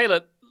 Well,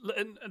 Taylor,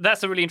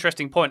 that's a really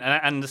interesting point,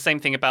 and the same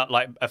thing about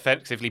like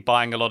effectively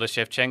buying a lot of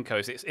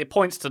Shevchenkos. It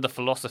points to the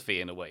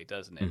philosophy in a way,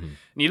 doesn't it? Mm-hmm. And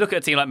you look at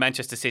a team like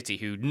Manchester City,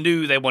 who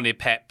knew they wanted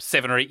Pep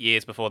 7 or 8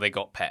 years before they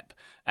got Pep,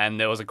 and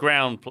there was a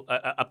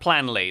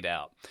plan laid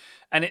out.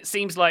 And it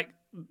seems like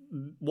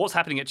what's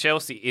happening at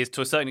Chelsea is to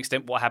a certain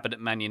extent what happened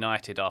at Man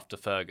United after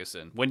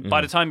Ferguson. When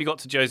by the time you got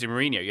to Jose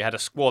Mourinho, you had a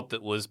squad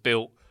that was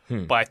built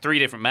by 3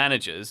 different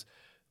managers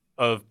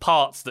of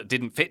parts that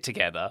didn't fit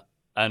together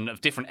and of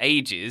different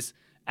ages,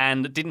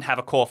 and didn't have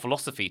a core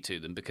philosophy to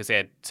them because they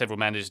had several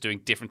managers doing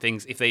different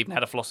things, if they even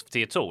had a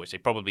philosophy at all, which they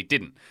probably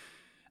didn't.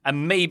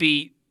 And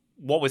maybe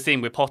what we're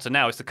seeing with Potter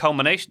now is the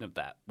culmination of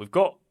that. We've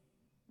got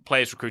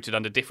players recruited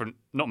under different,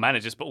 not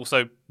managers, but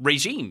also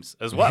regimes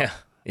as well.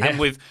 Yeah. And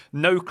with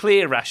no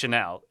clear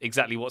rationale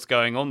exactly what's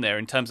going on there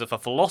in terms of a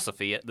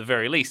philosophy at the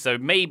very least. So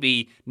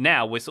maybe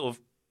now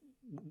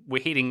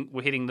we're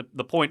hitting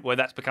the point where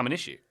that's become an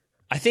issue.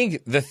 I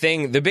think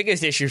the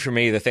biggest issue for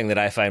me, the thing that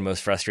I find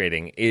most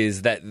frustrating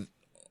is that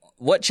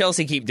what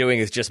Chelsea keep doing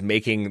is just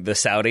making the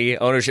Saudi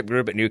ownership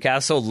group at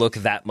Newcastle look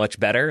that much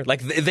better.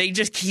 Like, they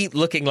just keep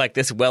looking like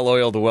this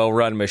well-oiled,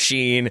 well-run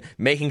machine,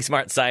 making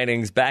smart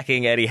signings,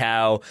 backing Eddie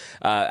Howe,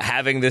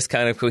 having this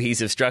kind of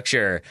cohesive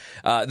structure.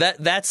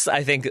 That's,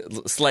 I think,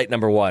 slight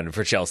number one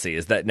for Chelsea,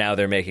 is that now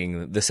they're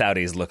making the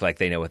Saudis look like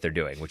they know what they're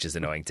doing, which is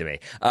annoying to me.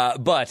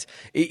 But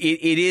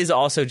it is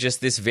also just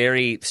this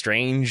very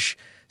strange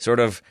sort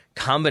of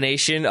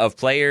combination of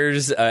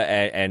players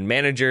and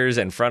managers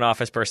and front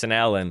office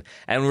personnel. And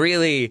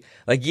really,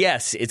 like,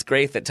 yes, it's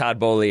great that Todd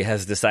Boehly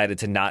has decided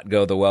to not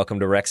go the welcome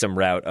to Wrexham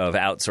route of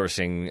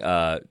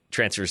outsourcing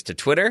transfers to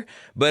Twitter.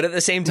 But at the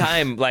same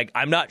time, like,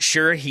 I'm not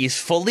sure he's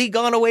fully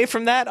gone away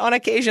from that on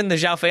occasion. The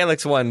João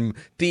Felix one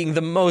being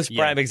the most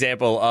prime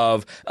example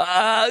of,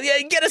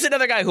 get us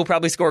another guy who'll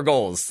probably score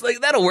goals. Like,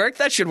 that'll work.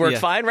 That should work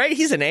fine, right?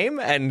 He's a name.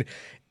 And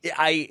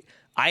I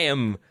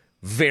am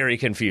very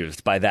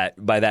confused by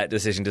that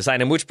decision to sign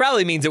him, which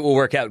probably means it will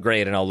work out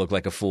great and I'll look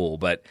like a fool.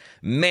 But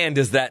man,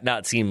 does that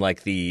not seem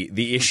like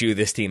the issue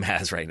this team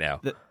has right now.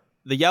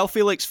 The João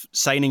Felix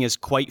signing is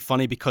quite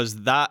funny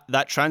because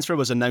that transfer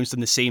was announced on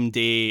the same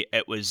day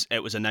it was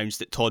announced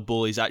that Todd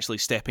Boehly is actually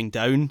stepping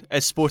down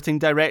as sporting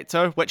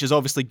director, which is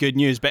obviously good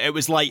news. But it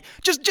was like,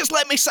 just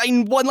let me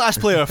sign one last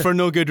player for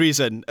no good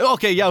reason.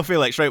 Okay, João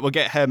Felix, right, we'll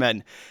get him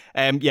in.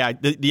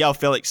 The João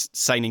Felix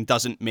signing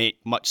doesn't make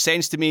much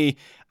sense to me,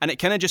 and it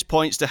kind of just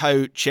points to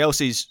how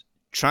Chelsea's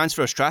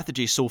transfer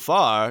strategy so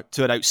far,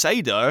 to an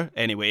outsider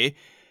anyway,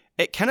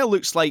 it kind of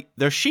looks like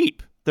they're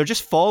sheep. They're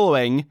just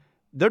following.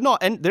 They're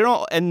not in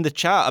the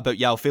chat about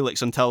João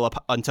Felix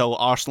until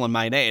Arsenal and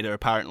Man United are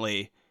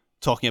apparently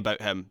talking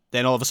about him.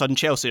 Then all of a sudden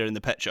Chelsea are in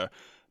the picture.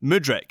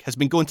 Mudryk has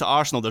been going to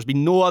Arsenal. There's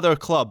been no other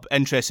club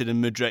interested in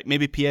Mudryk.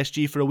 Maybe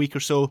PSG for a week or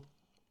so.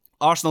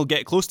 Arsenal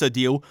get close to a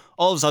deal.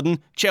 All of a sudden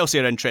Chelsea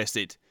are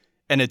interested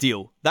in a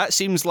deal. That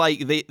seems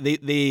like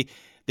they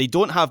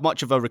don't have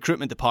much of a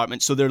recruitment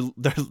department, so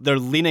they're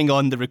leaning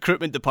on the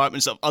recruitment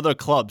departments of other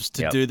clubs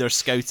to do their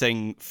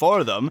scouting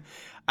for them.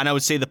 And I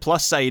would say the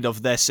plus side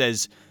of this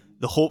is,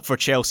 the hope for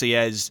Chelsea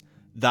is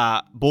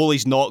that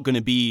Boehly's not going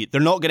to be...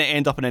 They're not going to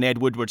end up in an Ed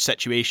Woodward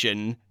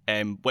situation,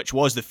 which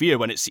was the fear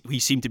when he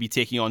seemed to be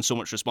taking on so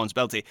much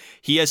responsibility.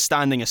 He is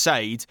standing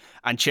aside,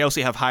 and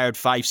Chelsea have hired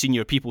 5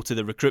 senior people to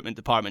the recruitment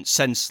department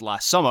since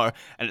last summer,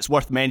 and it's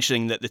worth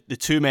mentioning that the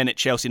 2 men at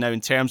Chelsea now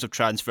in terms of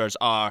transfers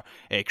are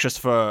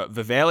Christopher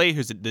Vivelli,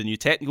 who's the new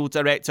technical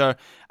director,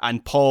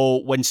 and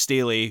Paul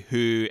Winstanley,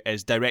 who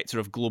is director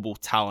of global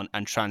talent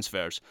and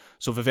transfers.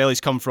 So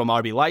Vivelli's come from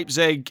RB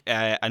Leipzig,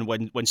 and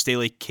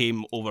Winstanley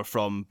came over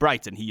from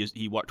Brighton.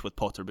 He worked with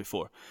Potter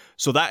before.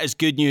 So that is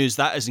good news.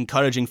 That is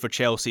encouraging for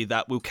Chelsea,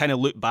 that we'll kind of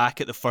look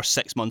back at the first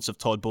 6 months of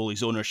Todd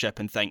Boehly's ownership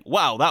and think,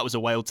 wow, that was a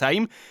wild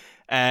time.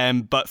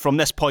 But from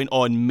this point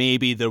on,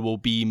 maybe there will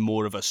be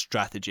more of a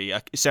strategy,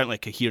 certainly a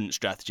coherent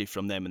strategy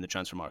from them in the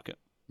transfer market.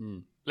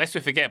 Lest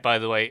we forget, by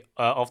the way,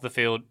 off the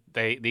field,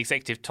 the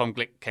executive Tom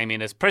Glick came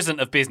in as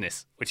president of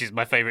business, which is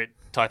my favourite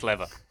title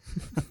ever.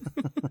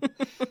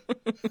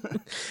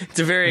 It's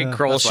a very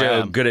Kroll that's what I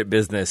Show, am. good at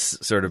business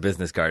sort of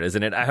business card,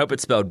 isn't it? I hope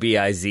it's spelled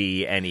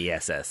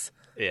Bizness.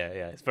 Yeah,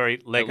 it's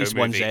very Lego At least movie.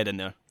 one Z in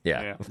there.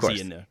 Yeah, of course.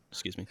 Z in there.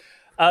 Excuse me.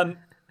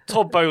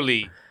 Todd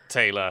Bowley,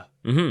 Taylor.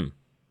 Mm-hmm.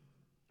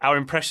 Our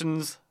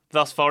impressions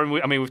thus far,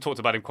 and we've talked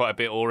about him quite a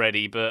bit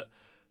already, but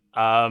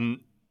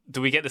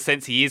do we get the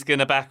sense he is going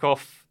to back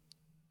off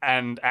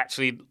and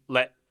actually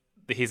let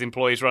his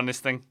employees run this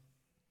thing?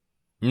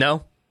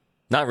 No,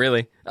 not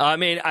really. I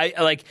mean,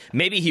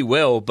 maybe he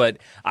will, but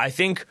I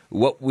think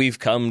what we've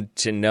come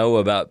to know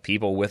about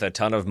people with a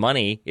ton of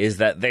money is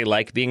that they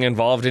like being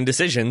involved in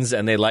decisions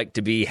and they like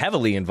to be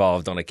heavily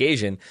involved on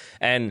occasion.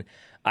 And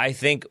I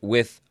think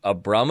with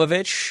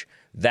Abramovich,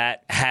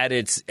 that had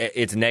its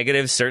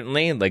negatives,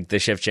 certainly, like the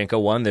Shevchenko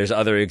one. There's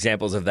other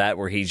examples of that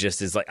where he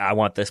just is like, I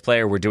want this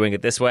player, we're doing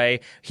it this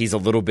way. He's a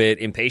little bit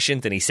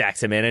impatient and he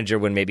sacks a manager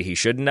when maybe he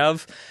shouldn't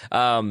have.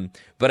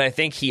 But I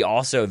think he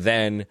also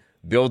then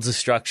builds a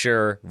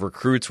structure,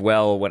 recruits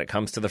well when it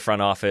comes to the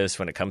front office,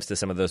 when it comes to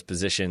some of those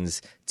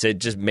positions, to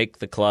just make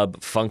the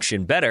club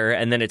function better.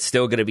 And then it's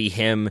still going to be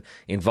him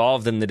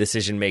involved in the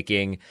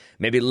decision-making,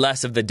 maybe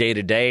less of the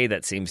day-to-day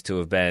that seems to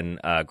have been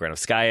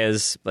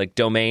Granovskaya's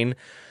domain.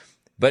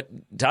 But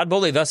Todd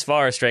Bowley thus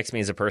far strikes me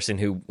as a person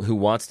who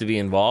wants to be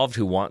involved,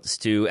 who wants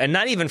to, and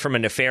not even from a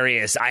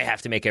nefarious, I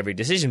have to make every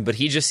decision, but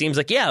he just seems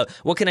like, yeah,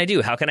 what can I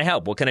do? How can I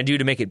help? What can I do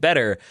to make it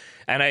better?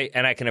 And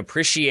I can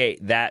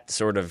appreciate that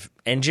sort of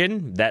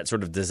engine, that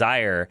sort of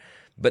desire,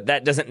 but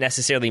that doesn't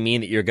necessarily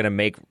mean that you're going to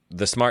make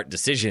the smart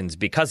decisions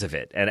because of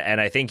it. And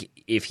I think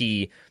if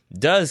he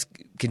does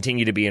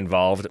continue to be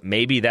involved,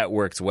 maybe that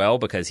works well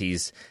because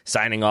he's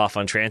signing off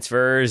on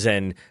transfers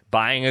and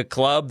buying a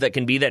club that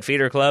can be that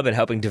feeder club and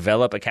helping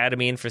develop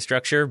academy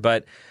infrastructure.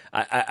 But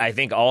I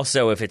think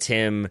also if it's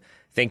him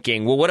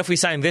thinking, well, what if we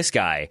sign this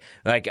guy?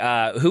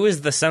 Who is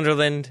the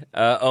Sunderland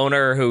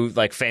owner who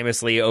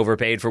famously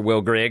overpaid for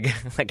Will Grigg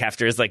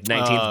after his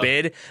 19th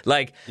bid?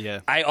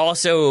 Yeah. I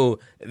also,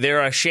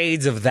 there are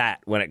shades of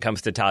that when it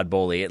comes to Todd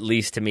Bowley, at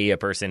least to me, a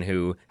person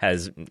who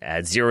has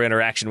had zero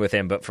interaction with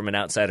him, but from an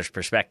outsider's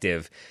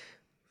perspective,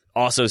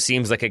 also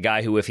seems like a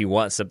guy who, if he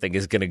wants something,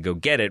 is going to go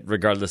get it,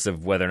 regardless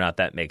of whether or not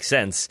that makes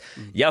sense.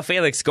 Yao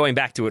Felix, going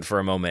back to it for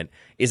a moment,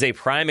 is a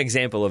prime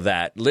example of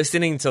that.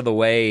 Listening to the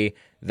way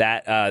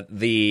that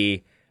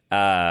the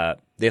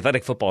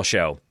Athletic Football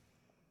Show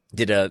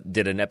did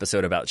an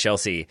episode about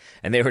Chelsea,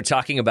 and they were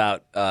talking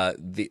about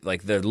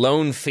the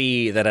loan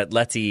fee that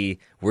Atleti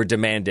were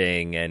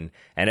demanding, and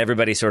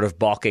everybody sort of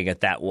balking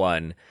at that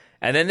one.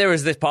 And then there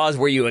was this pause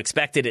where you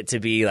expected it to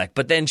be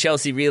but then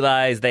Chelsea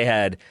realized they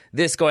had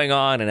this going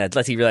on, and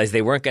Atleti realized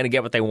they weren't going to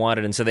get what they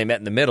wanted, and so they met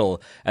in the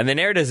middle. And the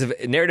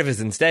narrative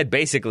is instead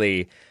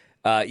basically,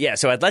 so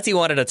Atleti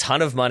wanted a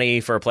ton of money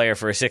for a player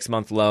for a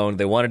 6-month loan.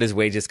 They wanted his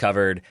wages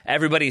covered.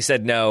 Everybody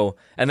said no.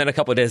 And then a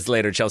couple of days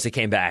later, Chelsea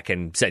came back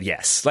and said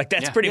yes.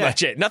 That's pretty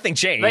much it. Nothing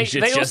changed.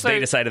 They they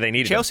decided they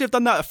needed Chelsea him. have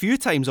done that a few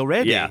times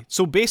already. Yeah.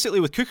 So basically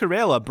with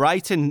Cucurella,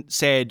 Brighton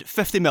said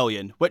 50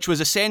 million, which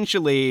was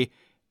essentially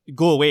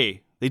go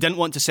away. They didn't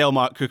want to sell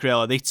Mark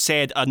Cucurella. They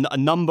said a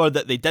number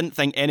that they didn't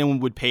think anyone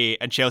would pay,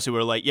 and Chelsea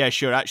were like, yeah,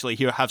 sure, actually,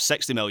 here, have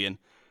 60 million.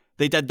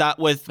 They did that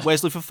with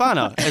Wesley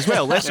Fofana as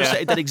well. Leicester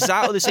City did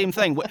exactly the same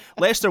thing.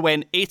 Leicester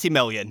went 80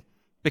 million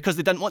because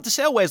they didn't want to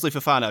sell Wesley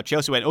Fofana.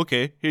 Chelsea went,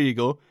 okay, here you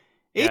go.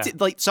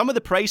 80, some of the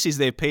prices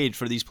they've paid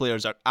for these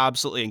players are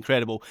absolutely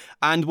incredible,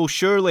 and will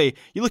surely.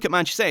 You look at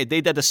Manchester City;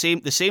 they did the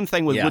same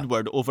thing with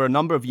Woodward over a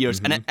number of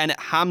years, and it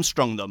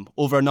hamstrung them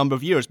over a number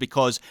of years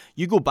because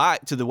you go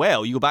back to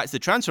the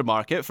transfer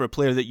market for a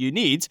player that you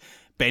need.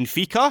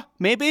 Benfica,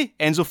 maybe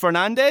Enzo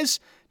Fernandez.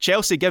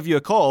 Chelsea give you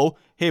a call.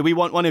 Hey, we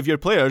want one of your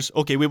players.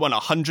 Okay, we want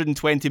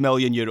 120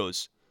 million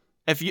euros.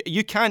 If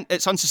you can't,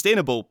 it's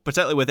unsustainable,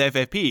 particularly with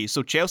FFP.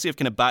 So Chelsea have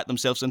kind of backed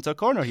themselves into a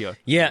corner here.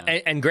 Yeah,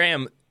 and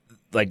Graham.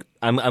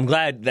 I'm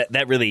glad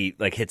that really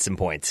hit some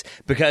points,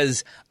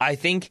 because I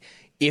think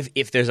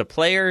if there's a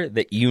player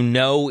that you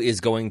know is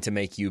going to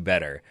make you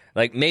better,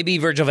 maybe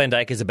Virgil van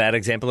Dijk is a bad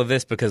example of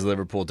this because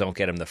Liverpool don't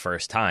get him the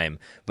first time,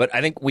 but I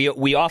think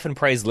we often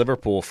praise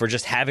Liverpool for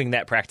just having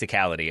that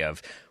practicality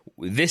of,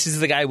 this is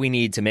the guy we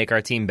need to make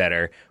our team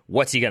better.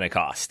 What's he going to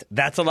cost?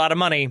 That's a lot of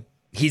money.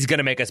 He's going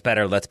to make us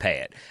better. Let's pay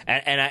it.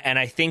 And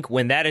I think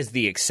when that is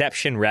the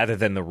exception rather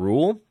than the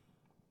rule,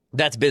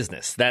 that's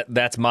business.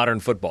 That's modern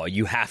football.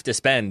 You have to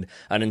spend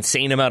an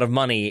insane amount of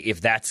money if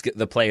that's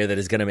the player that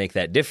is going to make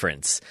that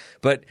difference.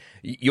 But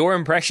your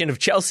impression of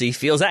Chelsea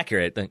feels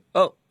accurate.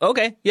 Oh,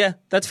 okay, yeah,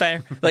 that's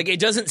fair. It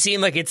doesn't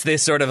seem like it's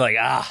this sort of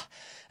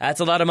that's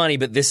a lot of money,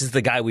 but this is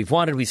the guy we've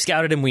wanted. We've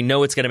scouted him. We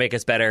know it's going to make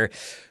us better.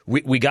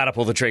 We got to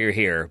pull the trigger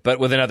here. But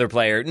with another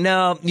player,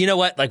 no, you know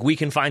what? We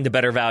can find a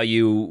better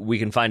value. We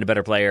can find a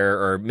better player,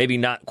 or maybe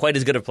not quite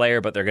as good a player,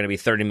 but they're going to be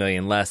 30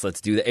 million less.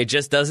 Let's do that. It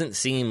just doesn't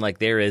seem like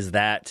there is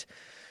that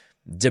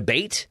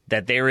debate,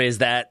 that there is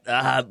that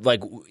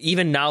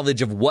even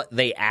knowledge of what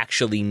they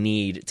actually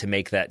need to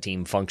make that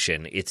team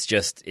function. It's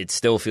just, it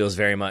still feels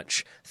very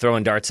much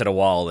throwing darts at a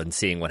wall and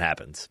seeing what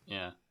happens.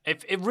 Yeah.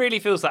 It really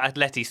feels like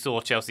Atleti saw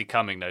Chelsea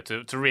coming, though,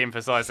 to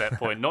re-emphasise that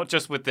point, not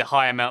just with the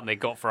high amount they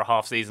got for a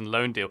half-season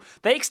loan deal.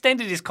 They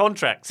extended his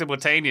contract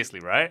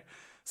simultaneously, right?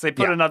 So they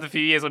put another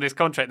few years on his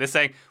contract. They're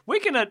saying,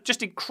 we're going to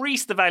just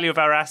increase the value of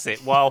our asset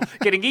while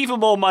getting even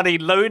more money,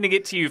 loaning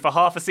it to you for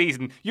half a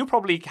season. You'll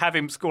probably have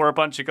him score a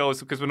bunch of goals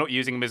because we're not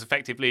using him as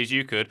effectively as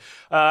you could.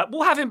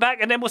 We'll have him back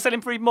and then we'll sell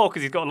him for even more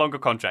because he's got a longer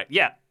contract.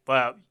 Yeah,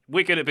 well,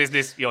 we're good at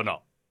business. You're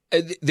not.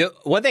 The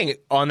one thing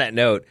on that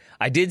note,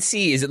 I did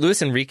see, is it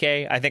Luis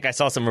Enrique? I think I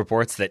saw some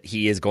reports that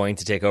he is going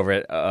to take over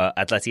at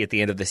Atleti at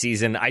the end of the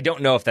season. I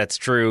don't know if that's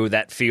true.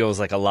 That feels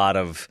like a lot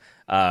of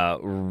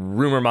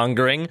rumor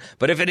mongering.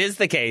 But if it is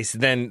the case,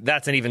 then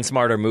that's an even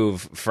smarter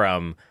move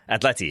from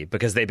Atleti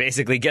because they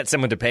basically get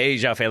someone to pay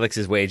João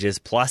Felix's wages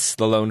plus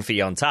the loan fee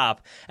on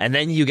top. And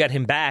then you get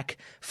him back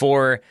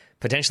for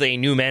potentially a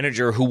new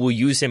manager who will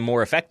use him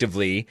more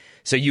effectively.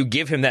 So you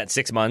give him that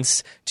 6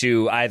 months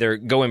to either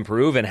go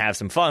improve and have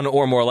some fun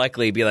or more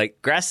likely be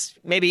like, grass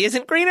maybe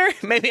isn't greener.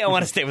 Maybe I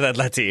want to stay with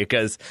Atleti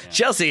because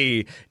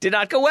Chelsea did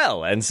not go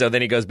well. And so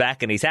then he goes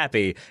back and he's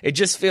happy. It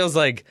just feels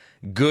like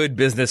good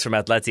business from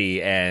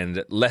Atleti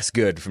and less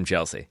good from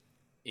Chelsea.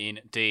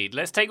 Indeed.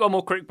 Let's take one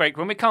more quick break.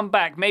 When we come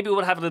back, maybe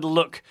we'll have a little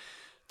look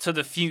to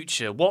the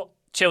future. What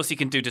Chelsea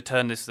can do to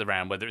turn this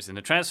around, whether it's in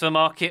the transfer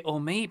market or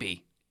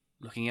maybe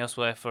looking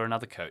elsewhere for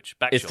another coach.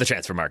 It's the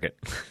transfer market.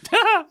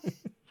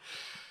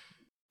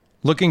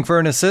 Looking for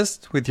an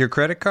assist with your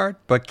credit card,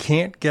 but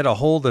can't get a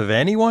hold of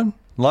anyone?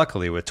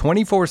 Luckily, with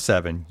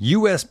 24/7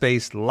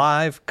 U.S.-based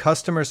live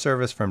customer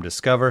service from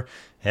Discover,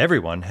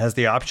 everyone has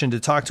the option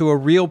to talk to a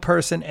real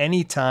person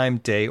anytime,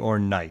 day or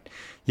night.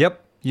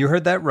 Yep, you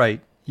heard that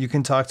right. You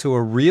can talk to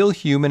a real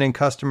human in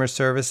customer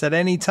service at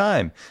any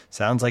time.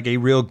 Sounds like a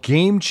real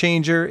game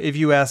changer if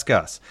you ask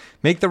us.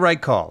 Make the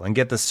right call and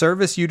get the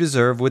service you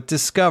deserve with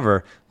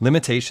Discover.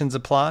 Limitations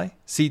apply.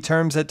 See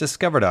terms at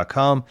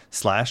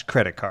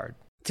discover.com/creditcard.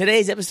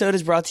 Today's episode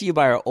is brought to you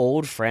by our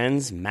old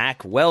friends,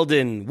 Mack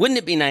Weldon. Wouldn't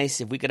it be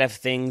nice if we could have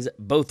things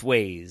both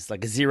ways,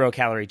 like a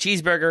 0-calorie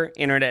cheeseburger,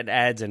 internet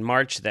ads in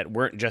March that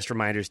weren't just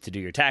reminders to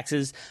do your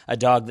taxes, a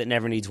dog that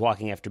never needs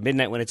walking after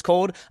midnight when it's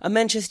cold, a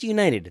Manchester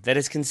United that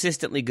is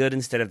consistently good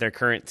instead of their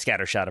current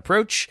scattershot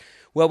approach?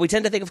 Well, we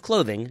tend to think of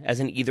clothing as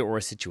an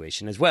either-or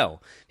situation as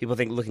well. People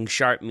think looking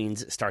sharp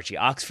means starchy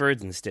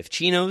Oxfords and stiff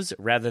chinos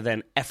rather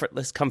than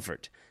effortless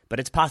comfort.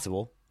 But it's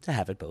possible to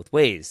have it both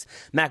ways.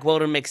 Mack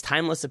Weldon makes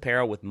timeless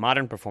apparel with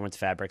modern performance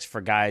fabrics for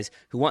guys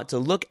who want to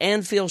look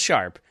and feel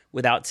sharp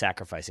without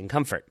sacrificing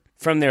comfort.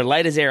 From their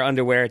light-as-air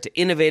underwear to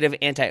innovative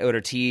anti-odor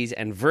tees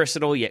and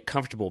versatile yet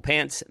comfortable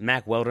pants,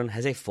 Mack Weldon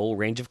has a full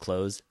range of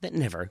clothes that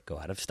never go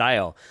out of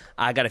style.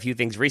 I got a few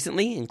things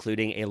recently,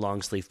 including a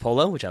long-sleeve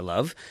polo, which I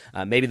love,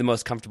 maybe the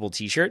most comfortable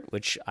t-shirt,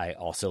 which I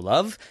also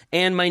love,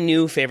 and my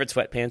new favorite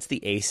sweatpants,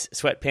 the Ace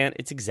sweatpant.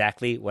 It's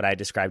exactly what I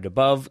described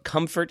above,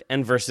 comfort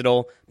and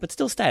versatile, but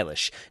still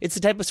stylish. It's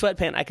the type of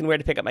sweatpant I can wear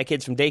to pick up my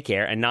kids from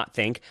daycare and not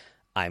think,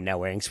 I'm now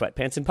wearing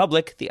sweatpants in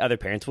public, the other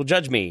parents will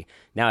judge me.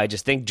 Now I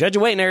just think, judge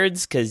away,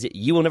 nerds, because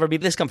you will never be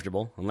this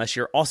comfortable unless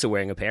you're also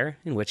wearing a pair,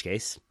 in which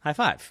case, high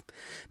five.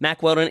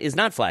 Mack Weldon is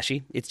not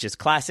flashy. It's just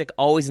classic,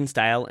 always in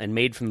style, and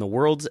made from the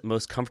world's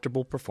most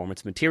comfortable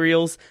performance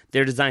materials.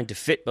 They're designed to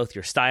fit both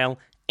your style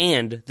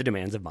and the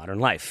demands of modern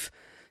life.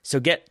 So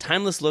get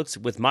timeless looks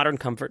with modern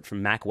comfort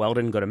from Mack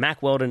Weldon. Go to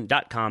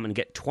mackweldon.com and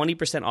get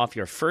 20% off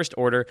your first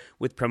order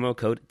with promo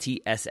code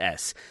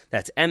TSS.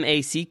 That's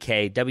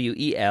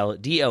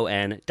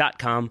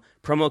MackWeldon.com,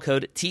 promo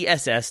code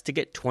TSS to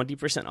get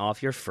 20%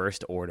 off your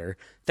first order.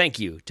 Thank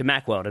you to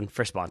Mack Weldon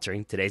for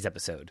sponsoring today's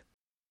episode.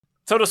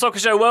 Total Soccer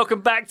Show, welcome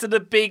back to the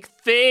big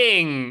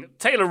thing.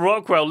 Taylor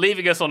Rockwell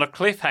leaving us on a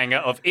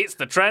cliffhanger of it's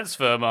the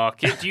transfer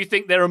market. Do you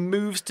think there are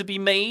moves to be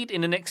made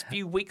in the next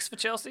few weeks for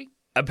Chelsea?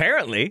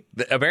 Apparently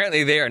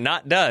they are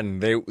not done.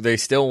 They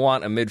still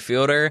want a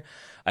midfielder.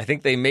 I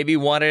think they maybe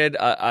wanted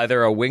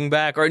either a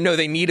wingback or no,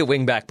 they need a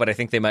wingback, but I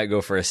think they might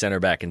go for a center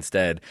back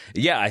instead.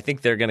 Yeah, I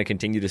think they're going to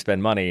continue to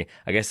spend money.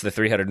 I guess the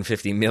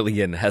 $350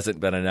 million hasn't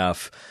been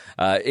enough.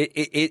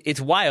 It's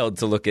wild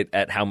to look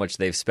at how much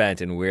they've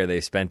spent and where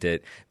they've spent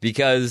it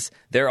because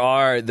there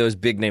are those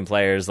big name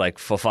players like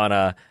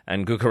Fofana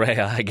and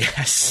Cucurella. I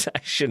guess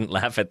I shouldn't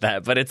laugh at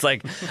that, but it's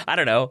like I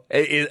don't know.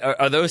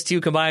 Are those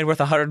two combined worth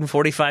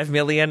 $145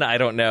 million? I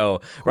don't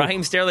know.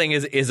 Raheem Sterling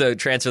is a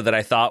transfer that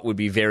I thought would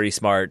be very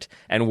smart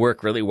and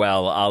work really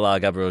well, a la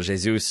Gabriel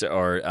Jesus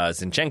or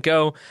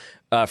Zinchenko.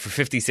 For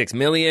 $56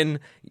 million,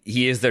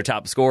 he is their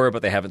top scorer,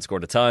 but they haven't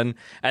scored a ton.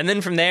 And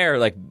then from there,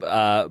 like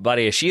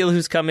Badiashile,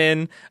 who's come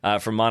in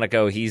from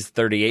Monaco, he's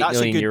 €38 million. That's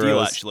a good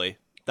deal, actually.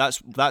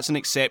 That's an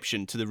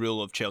exception to the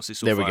rule of Chelsea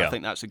so far. We go. I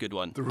think that's a good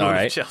one. The rule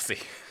of Chelsea.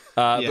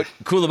 But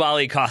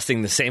Koulibaly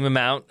costing the same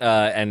amount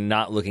and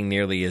not looking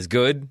nearly as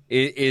good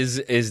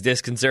is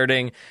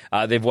disconcerting.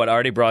 They've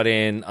already brought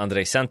in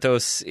Andre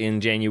Santos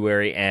in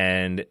January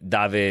and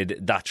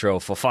David Datro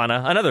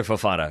Fofana, another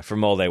Fofana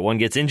from Molde. One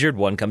gets injured,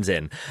 one comes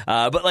in.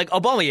 But like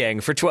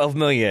Aubameyang for $12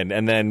 million,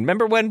 and then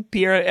remember when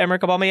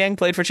Pierre-Emerick Aubameyang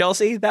played for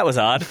Chelsea? That was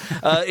odd.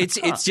 It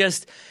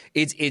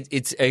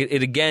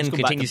again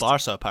continues back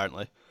to Barca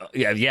apparently.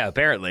 Yeah,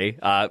 apparently.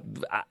 I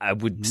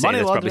would say Money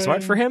that's probably laundering.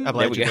 smart for him.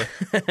 Allegedly.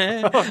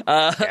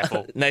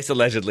 Nice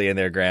allegedly in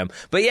there, Graham.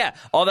 But yeah,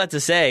 all that to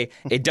say,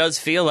 it does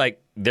feel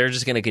like they're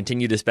just going to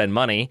continue to spend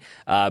money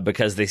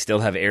because they still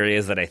have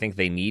areas that I think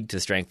they need to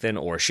strengthen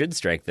or should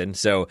strengthen.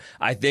 So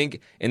I think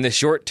in the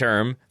short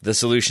term, the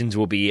solutions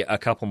will be a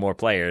couple more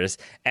players.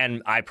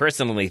 And I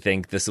personally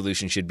think the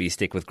solution should be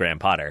stick with Graham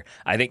Potter.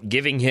 I think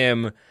giving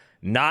him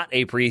not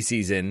a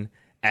preseason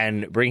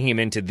and bringing him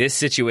into this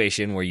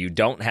situation where you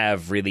don't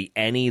have really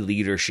any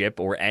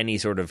leadership or any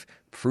sort of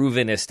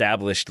proven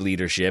established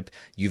leadership.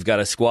 You've got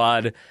a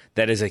squad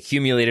that is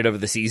accumulated over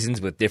the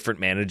seasons with different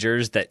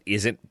managers that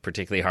isn't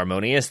particularly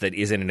harmonious, that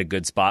isn't in a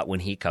good spot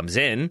when he comes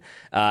in,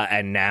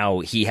 and now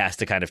he has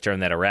to kind of turn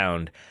that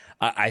around.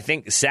 I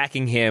think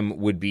sacking him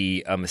would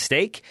be a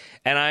mistake,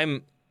 and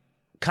I'm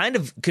kind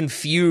of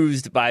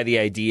confused by the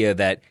idea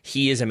that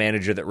he is a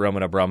manager that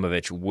Roman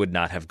Abramovich would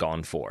not have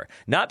gone for.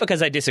 Not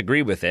because I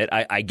disagree with it.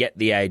 I get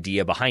the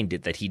idea behind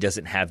it that he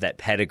doesn't have that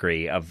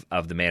pedigree of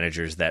the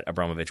managers that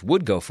Abramovich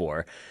would go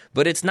for.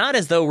 But it's not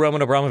as though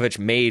Roman Abramovich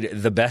made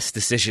the best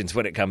decisions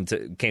when it came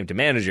to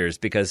managers,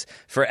 because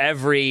for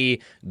every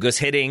Gus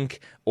Hiddink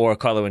or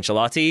Carlo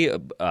Ancelotti,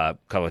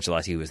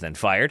 who was then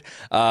fired,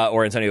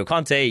 or Antonio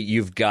Conte,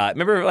 you've got,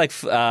 remember like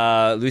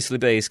Luis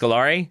Felipe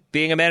Scolari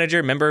being a manager?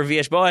 Remember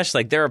Villas-Boas?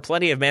 Like there are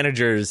plenty of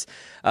managers.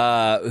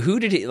 Who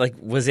did he, like,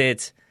 was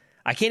it,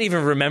 I can't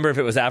even remember if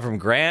it was Avram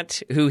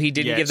Grant who he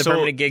didn't give the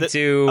permanent gig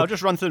to. I'll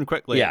just run through them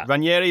quickly. Yeah.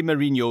 Ranieri,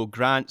 Mourinho,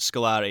 Grant,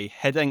 Scolari,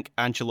 Hiddink,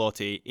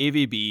 Ancelotti,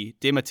 AVB,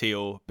 Di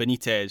Matteo,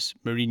 Benitez,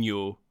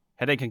 Mourinho,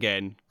 Hiddink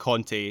again,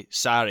 Conte,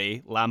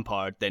 Sarri,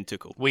 Lampard, then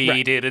Tuchel.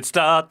 We didn't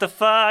start the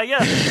fire.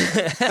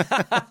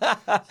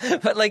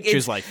 But like,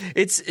 Choose life.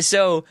 It's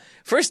so.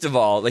 First of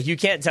all, like, you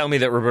can't tell me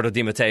that Roberto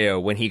Di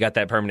Matteo, when he got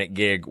that permanent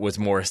gig, was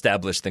more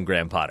established than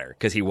Graham Potter,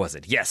 because he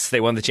wasn't. Yes,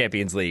 they won the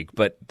Champions League,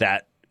 but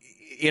that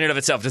in and of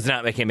itself does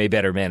not make him a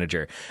better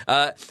manager.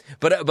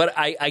 But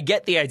I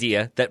get the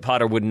idea that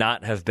Potter would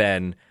not have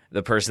been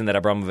the person that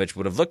Abramovich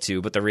would have looked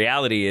to, but the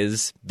reality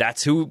is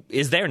that's who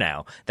is there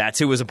now. That's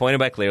who was appointed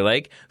by Clear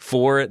Lake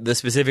for the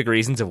specific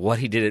reasons of what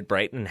he did at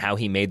Brighton and how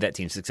he made that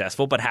team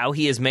successful, but how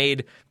he has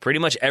made pretty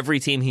much every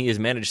team he has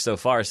managed so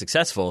far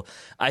successful.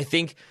 I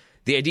think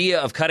the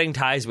idea of cutting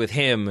ties with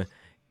him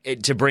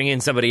to bring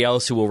in somebody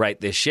else who will right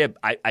this ship,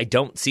 I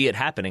don't see it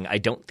happening. I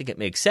don't think it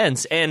makes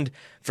sense. And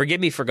forgive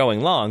me for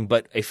going long,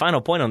 but a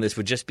final point on this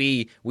would just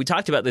be, we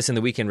talked about this in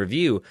the weekend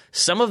review,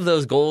 some of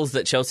those goals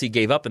that Chelsea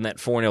gave up in that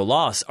 4-0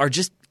 loss are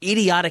just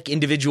idiotic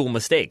individual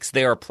mistakes.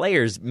 They are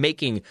players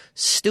making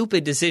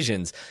stupid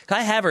decisions.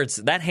 Kai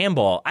Havertz, that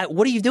handball,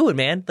 what are you doing,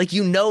 man? Like,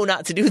 you know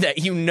not to do that.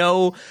 You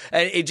know,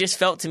 it just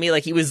felt to me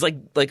like he was like,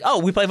 oh,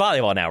 we play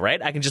volleyball now,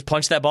 right? I can just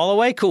punch that ball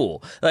away?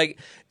 Cool. Like,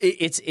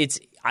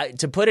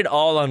 to put it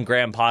all on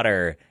Graham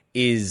Potter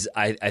is,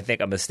 I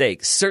think, a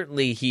mistake.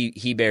 Certainly,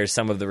 he bears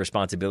some of the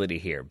responsibility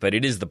here, but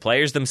it is the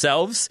players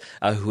themselves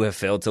who have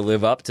failed to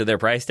live up to their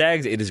price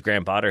tags. It is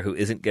Graham Potter who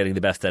isn't getting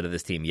the best out of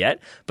this team yet,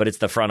 but it's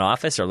the front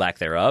office or lack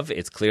thereof.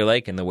 It's Clear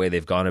Lake and the way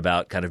they've gone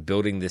about kind of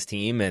building this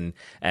team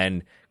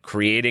and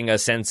creating a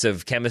sense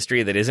of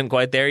chemistry that isn't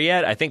quite there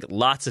yet. I think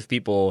lots of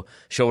people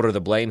shoulder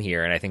the blame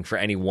here, and I think for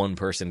any one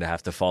person to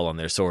have to fall on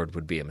their sword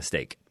would be a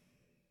mistake.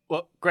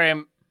 Well,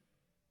 Graham,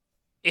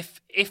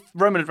 if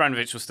Roman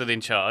Abramovich was still in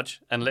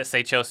charge, and let's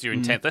say Chelsea are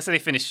in 10th, let's say they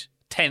finish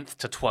 10th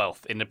to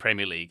 12th in the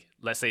Premier League,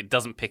 let's say it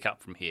doesn't pick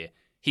up from here,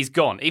 he's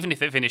gone. Even if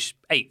they finish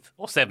 8th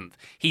or 7th,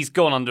 he's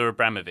gone under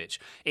Abramovich.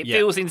 It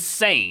feels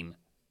insane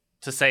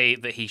to say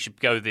that he should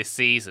go this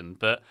season,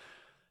 but,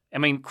 I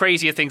mean,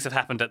 crazier things have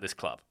happened at this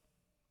club.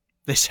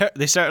 They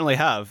certainly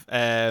have.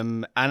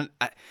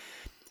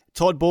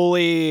 Todd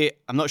Boehly,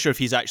 I'm not sure if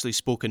he's actually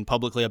spoken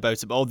publicly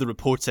about it, but all the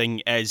reporting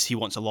is he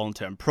wants a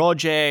long-term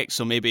project,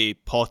 so maybe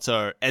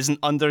Potter isn't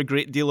under a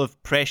great deal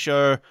of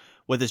pressure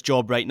with his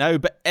job right now,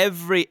 but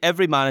every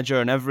manager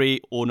and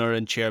every owner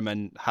and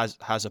chairman has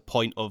a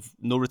point of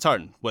no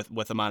return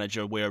with a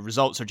manager where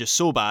results are just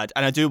so bad,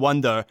 and I do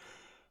wonder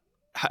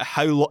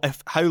how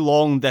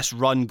long this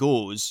run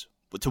goes,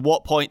 but to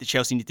what point does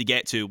Chelsea need to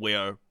get to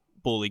where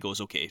Boehly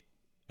goes, okay,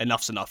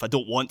 enough's enough, I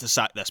don't want to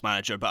sack this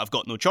manager, but I've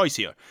got no choice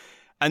here.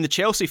 And the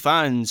Chelsea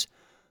fans,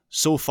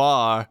 so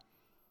far,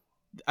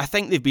 I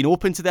think they've been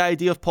open to the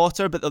idea of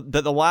Potter, but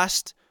the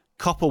last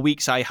couple of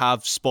weeks I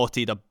have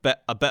spotted a bit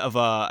of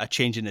a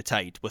change in the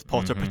tide with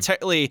Potter,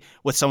 particularly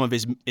with some of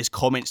his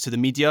comments to the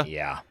media.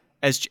 Yeah,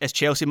 as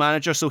Chelsea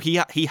manager, so he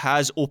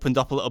has opened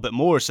up a little bit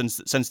more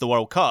since the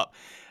World Cup,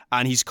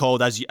 and he's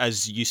called, as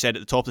you said at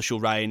the top of the show,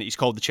 Ryan, he's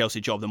called the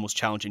Chelsea job the most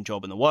challenging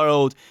job in the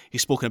world.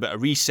 He's spoken about a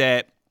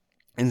reset.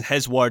 In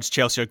his words,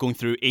 Chelsea are going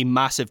through a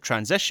massive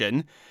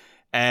transition.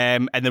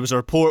 And there was a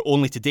report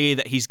only today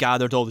that he's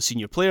gathered all the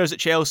senior players at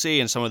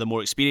Chelsea and some of the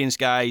more experienced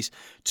guys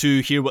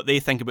to hear what they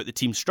think about the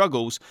team's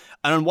struggles.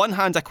 And on one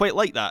hand, I quite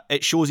like that.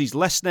 It shows he's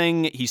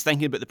listening, he's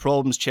thinking about the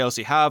problems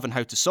Chelsea have and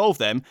how to solve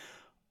them.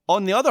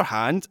 On the other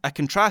hand, I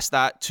contrast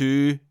that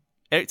to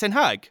Erik ten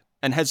Hag,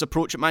 in his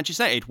approach at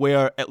Manchester United,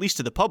 where, at least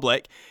to the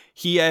public,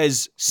 he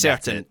is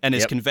certain in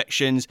his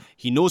convictions.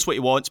 He knows what he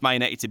wants Man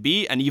United to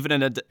be, and even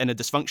in a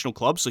dysfunctional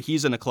club, so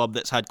he's in a club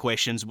that's had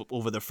questions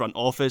over their front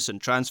office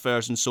and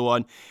transfers and so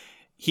on,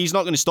 he's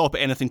not going to stop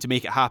at anything to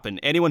make it happen.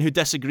 Anyone who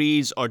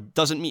disagrees or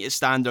doesn't meet his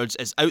standards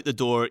is out the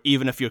door,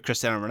 even if you're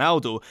Cristiano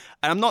Ronaldo.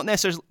 And I'm not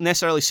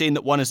necessarily saying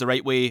that one is the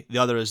right way, the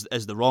other is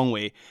the wrong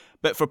way.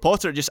 But for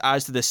Potter, it just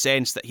adds to this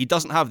sense that he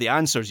doesn't have the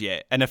answers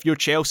yet. And if you're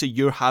Chelsea,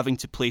 you're having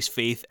to place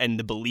faith in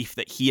the belief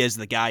that he is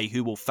the guy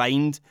who will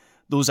find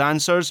those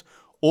answers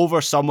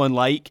over someone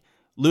like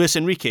Luis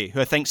Enrique,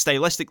 who I think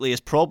stylistically is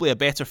probably a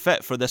better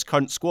fit for this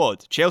current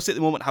squad. Chelsea at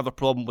the moment have a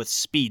problem with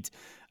speed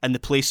and the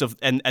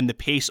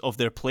pace of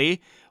their play.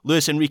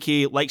 Luis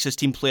Enrique likes his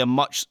team play a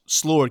much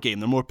slower game.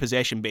 They're more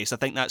possession-based. I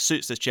think that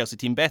suits this Chelsea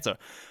team better.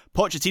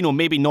 Pochettino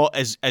maybe not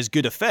as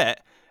good a fit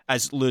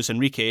as Luis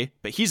Enrique,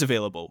 but he's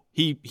available.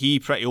 He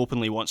pretty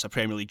openly wants a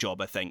Premier League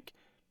job, I think.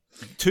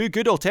 Two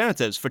good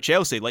alternatives for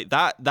Chelsea. Like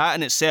that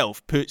in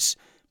itself puts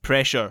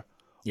pressure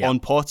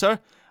on Potter.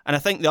 And I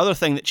think the other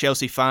thing that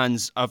Chelsea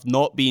fans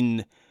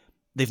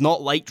they've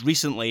not liked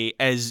recently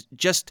is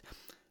just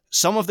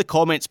some of the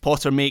comments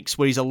Potter makes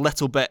where he's a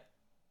little bit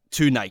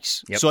too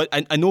nice. Yep. So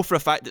I know for a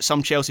fact that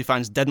some Chelsea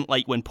fans didn't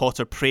like when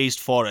Potter praised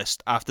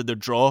Forest after their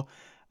draw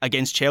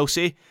against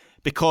Chelsea,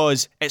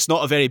 because it's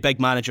not a very big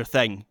manager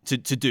thing to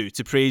do,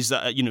 to praise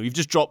that. You've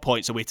just dropped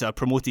points away to a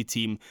promoted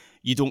team.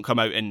 You don't come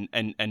out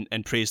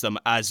and praise them,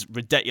 as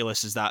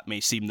ridiculous as that may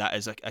seem. That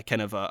is a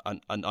kind of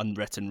an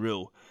unwritten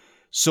rule.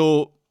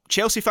 So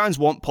Chelsea fans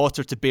want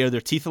Potter to bare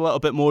their teeth a little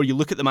bit more. You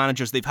look at the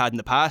managers they've had in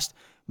the past: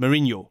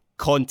 Mourinho,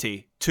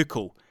 Conte,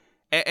 Tuchel.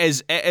 It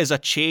is a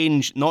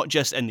change, not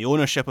just in the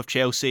ownership of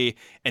Chelsea,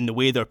 in the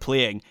way they're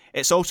playing.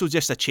 It's also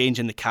just a change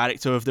in the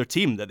character of their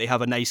team, that they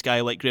have a nice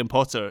guy like Graham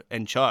Potter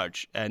in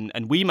charge. And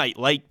we might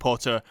like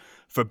Potter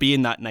for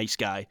being that nice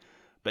guy,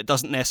 but it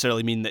doesn't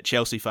necessarily mean that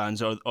Chelsea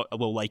fans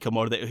will like him,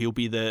 or that he'll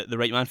be the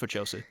right man for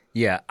Chelsea.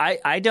 Yeah,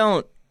 I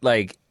don't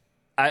like...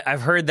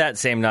 I've heard that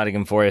same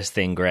Nottingham Forest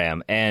thing,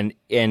 Graham, and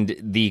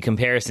the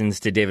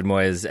comparisons to David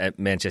Moyes at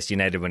Manchester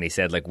United when he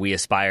said, like, we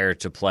aspire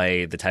to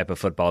play the type of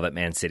football that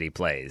Man City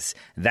plays.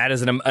 That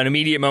is an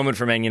immediate moment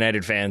for Man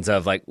United fans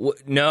of, like,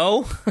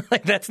 no,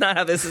 like, that's not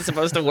how this is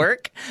supposed to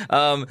work.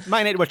 Man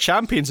United were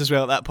champions as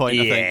well at that point,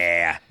 I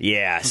think.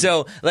 Yeah.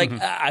 So, like,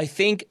 I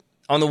think...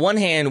 On the one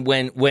hand,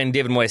 when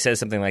David Moyes says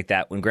something like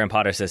that, when Graham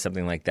Potter says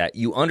something like that,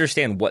 you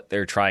understand what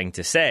they're trying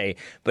to say.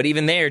 But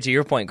even there, to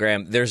your point,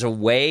 Graham, there's a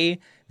way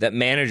that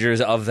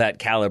managers of that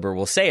caliber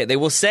will say it. They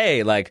will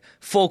say, like,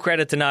 full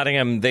credit to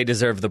Nottingham, they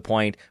deserve the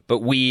point,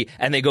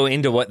 and they go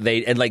into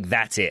and like,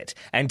 that's it.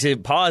 And to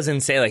pause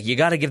and say, like, you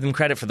got to give them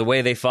credit for the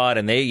way they fought,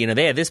 and they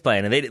had this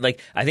plan, and they,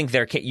 like, I think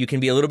you can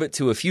be a little bit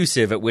too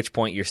effusive, at which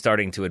point you're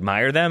starting to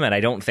admire them, and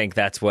I don't think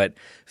that's what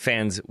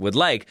fans would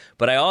like.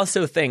 But I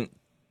also think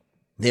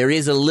there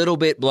is a little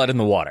bit blood in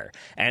the water.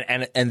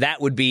 And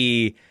that would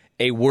be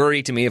a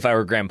worry to me if I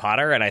were Graham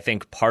Potter. And I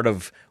think part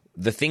of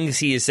the things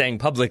he is saying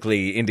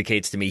publicly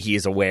indicates to me he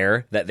is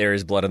aware that there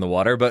is blood in the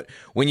water. But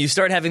when you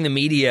start having the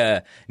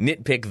media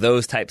nitpick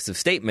those types of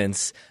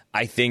statements,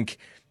 I think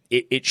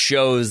it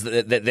shows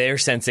that they're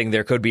sensing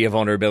there could be a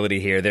vulnerability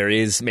here. There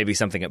is maybe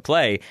something at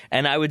play.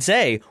 And I would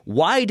say,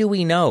 why do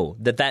we know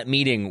that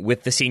meeting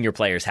with the senior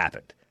players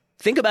happened?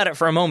 Think about it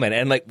for a moment.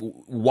 And, like,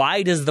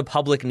 why does the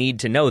public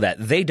need to know that?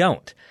 They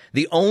don't.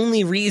 The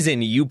only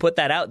reason you put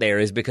that out there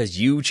is because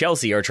you,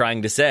 Chelsea, are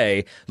trying to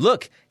say,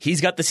 look,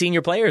 he's got the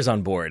senior players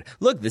on board.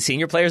 Look, the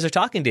senior players are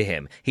talking to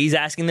him. He's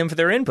asking them for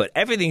their input.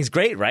 Everything's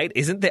great, right?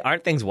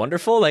 Aren't things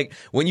wonderful? Like,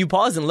 when you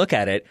pause and look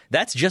at it,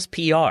 that's just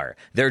PR.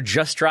 They're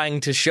just trying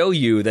to show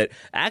you that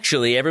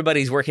actually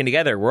everybody's working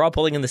together. We're all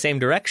pulling in the same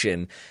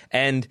direction.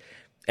 And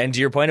to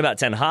your point about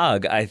Ten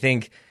Hag, I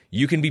think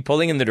you can be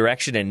pulling in the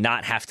direction and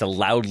not have to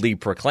loudly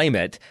proclaim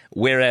it.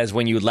 Whereas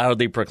when you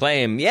loudly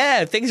proclaim,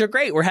 yeah, things are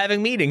great, we're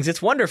having meetings,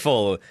 it's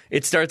wonderful,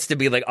 it starts to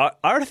be like,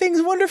 are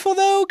things wonderful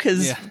though?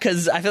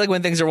 Because I feel like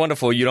when things are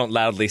wonderful, you don't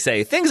loudly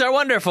say, things are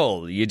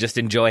wonderful. You just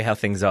enjoy how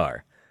things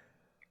are.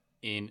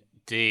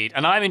 Indeed.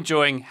 And I'm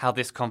enjoying how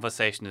this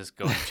conversation has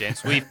gone,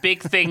 gents. We've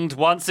big-thinged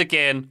once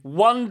again,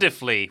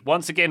 wonderfully,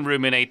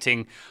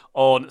 ruminating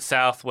on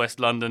South West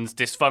London's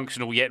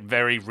dysfunctional yet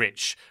very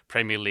rich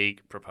Premier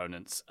League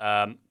proponents.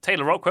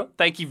 Taylor Rockwell,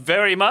 thank you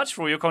very much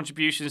for all your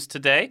contributions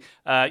today.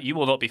 You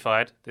will not be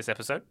fired this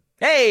episode.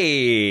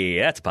 Hey,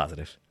 that's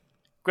positive.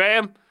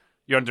 Graham,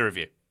 you're under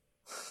review.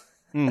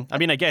 I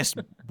mean, I guess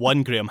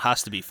one Graham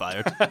has to be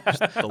fired.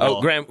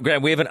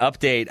 Graham, we have an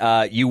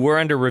update. You were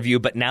under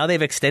review, but now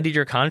they've extended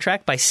your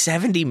contract by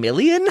 $70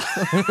 million?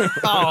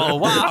 Oh,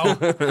 wow.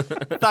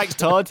 Thanks,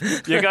 Todd.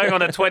 You're going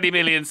on a $20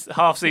 million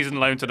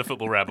half-season loan to the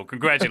Football Ramble.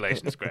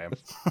 Congratulations, Graham.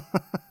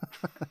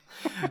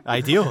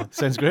 Ideal.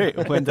 Sounds great.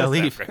 When do I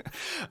leave?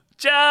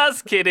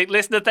 Just kidding.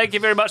 Listener, thank you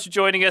very much for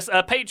joining us.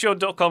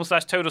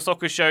 Patreon.com/Total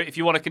Soccer Show if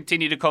you want to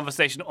continue the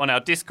conversation on our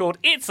Discord.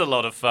 It's a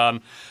lot of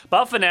fun.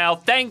 But for now,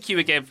 thank you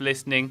again for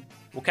listening.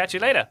 We'll catch you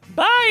later.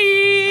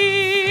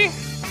 Bye!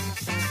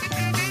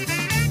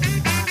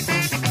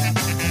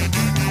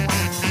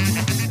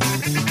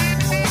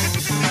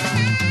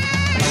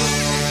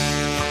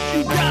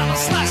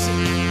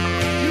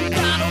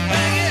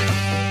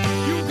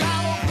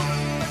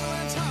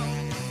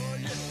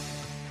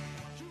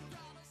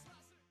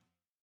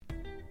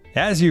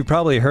 As you've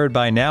probably heard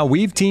by now,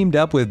 we've teamed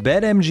up with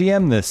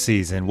BetMGM this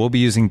season. We'll be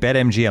using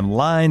BetMGM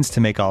lines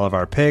to make all of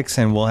our picks,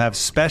 and we'll have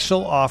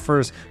special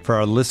offers for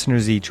our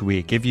listeners each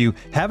week. If you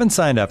haven't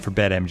signed up for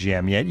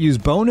BetMGM yet, use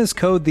bonus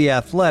code The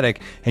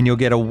Athletic, and you'll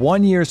get a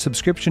 1-year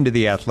subscription to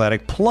The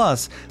Athletic,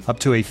 plus up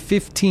to a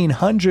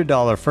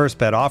 $1,500 first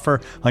bet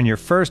offer on your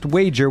first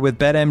wager with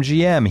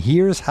BetMGM.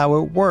 Here's how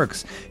it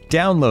works.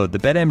 Download the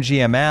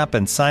BetMGM app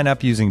and sign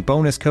up using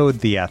bonus code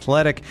The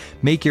Athletic.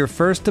 Make your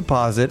first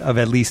deposit of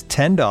at least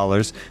 $10.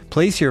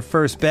 Place your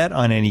first bet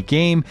on any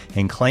game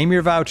and claim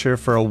your voucher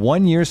for a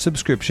 1-year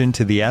subscription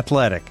to The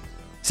Athletic.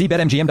 See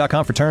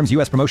BetMGM.com for terms.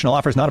 U.S. promotional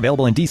offers not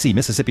available in D.C.,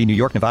 Mississippi, New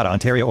York, Nevada,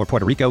 Ontario, or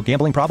Puerto Rico.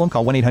 Gambling problem?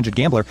 Call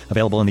 1-800-GAMBLER.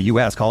 Available in the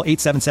U.S. Call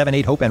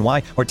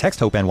 877-8-HOPE-NY or text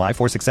HOPE-NY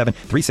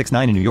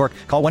 467-369 in New York.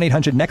 Call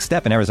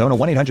 1-800-NEXT-STEP in Arizona.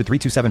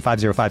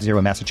 1-800-327-5050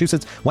 in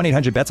Massachusetts.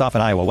 1-800-BETS-OFF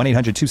in Iowa.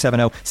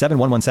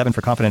 1-800-270-7117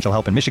 for confidential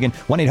help in Michigan.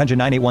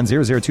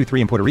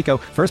 1-800-981-0023 in Puerto Rico.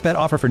 First bet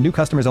offer for new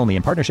customers only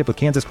in partnership with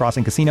Kansas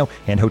Crossing Casino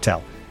and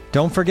Hotel.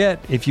 Don't forget,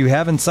 if you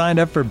haven't signed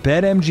up for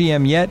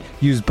BetMGM yet,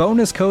 use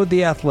bonus code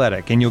The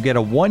Athletic, and you'll get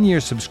a 1-year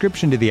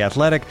subscription to The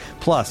Athletic,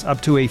 plus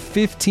up to a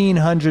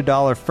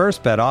 $1,500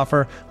 first bet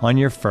offer on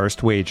your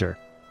first wager.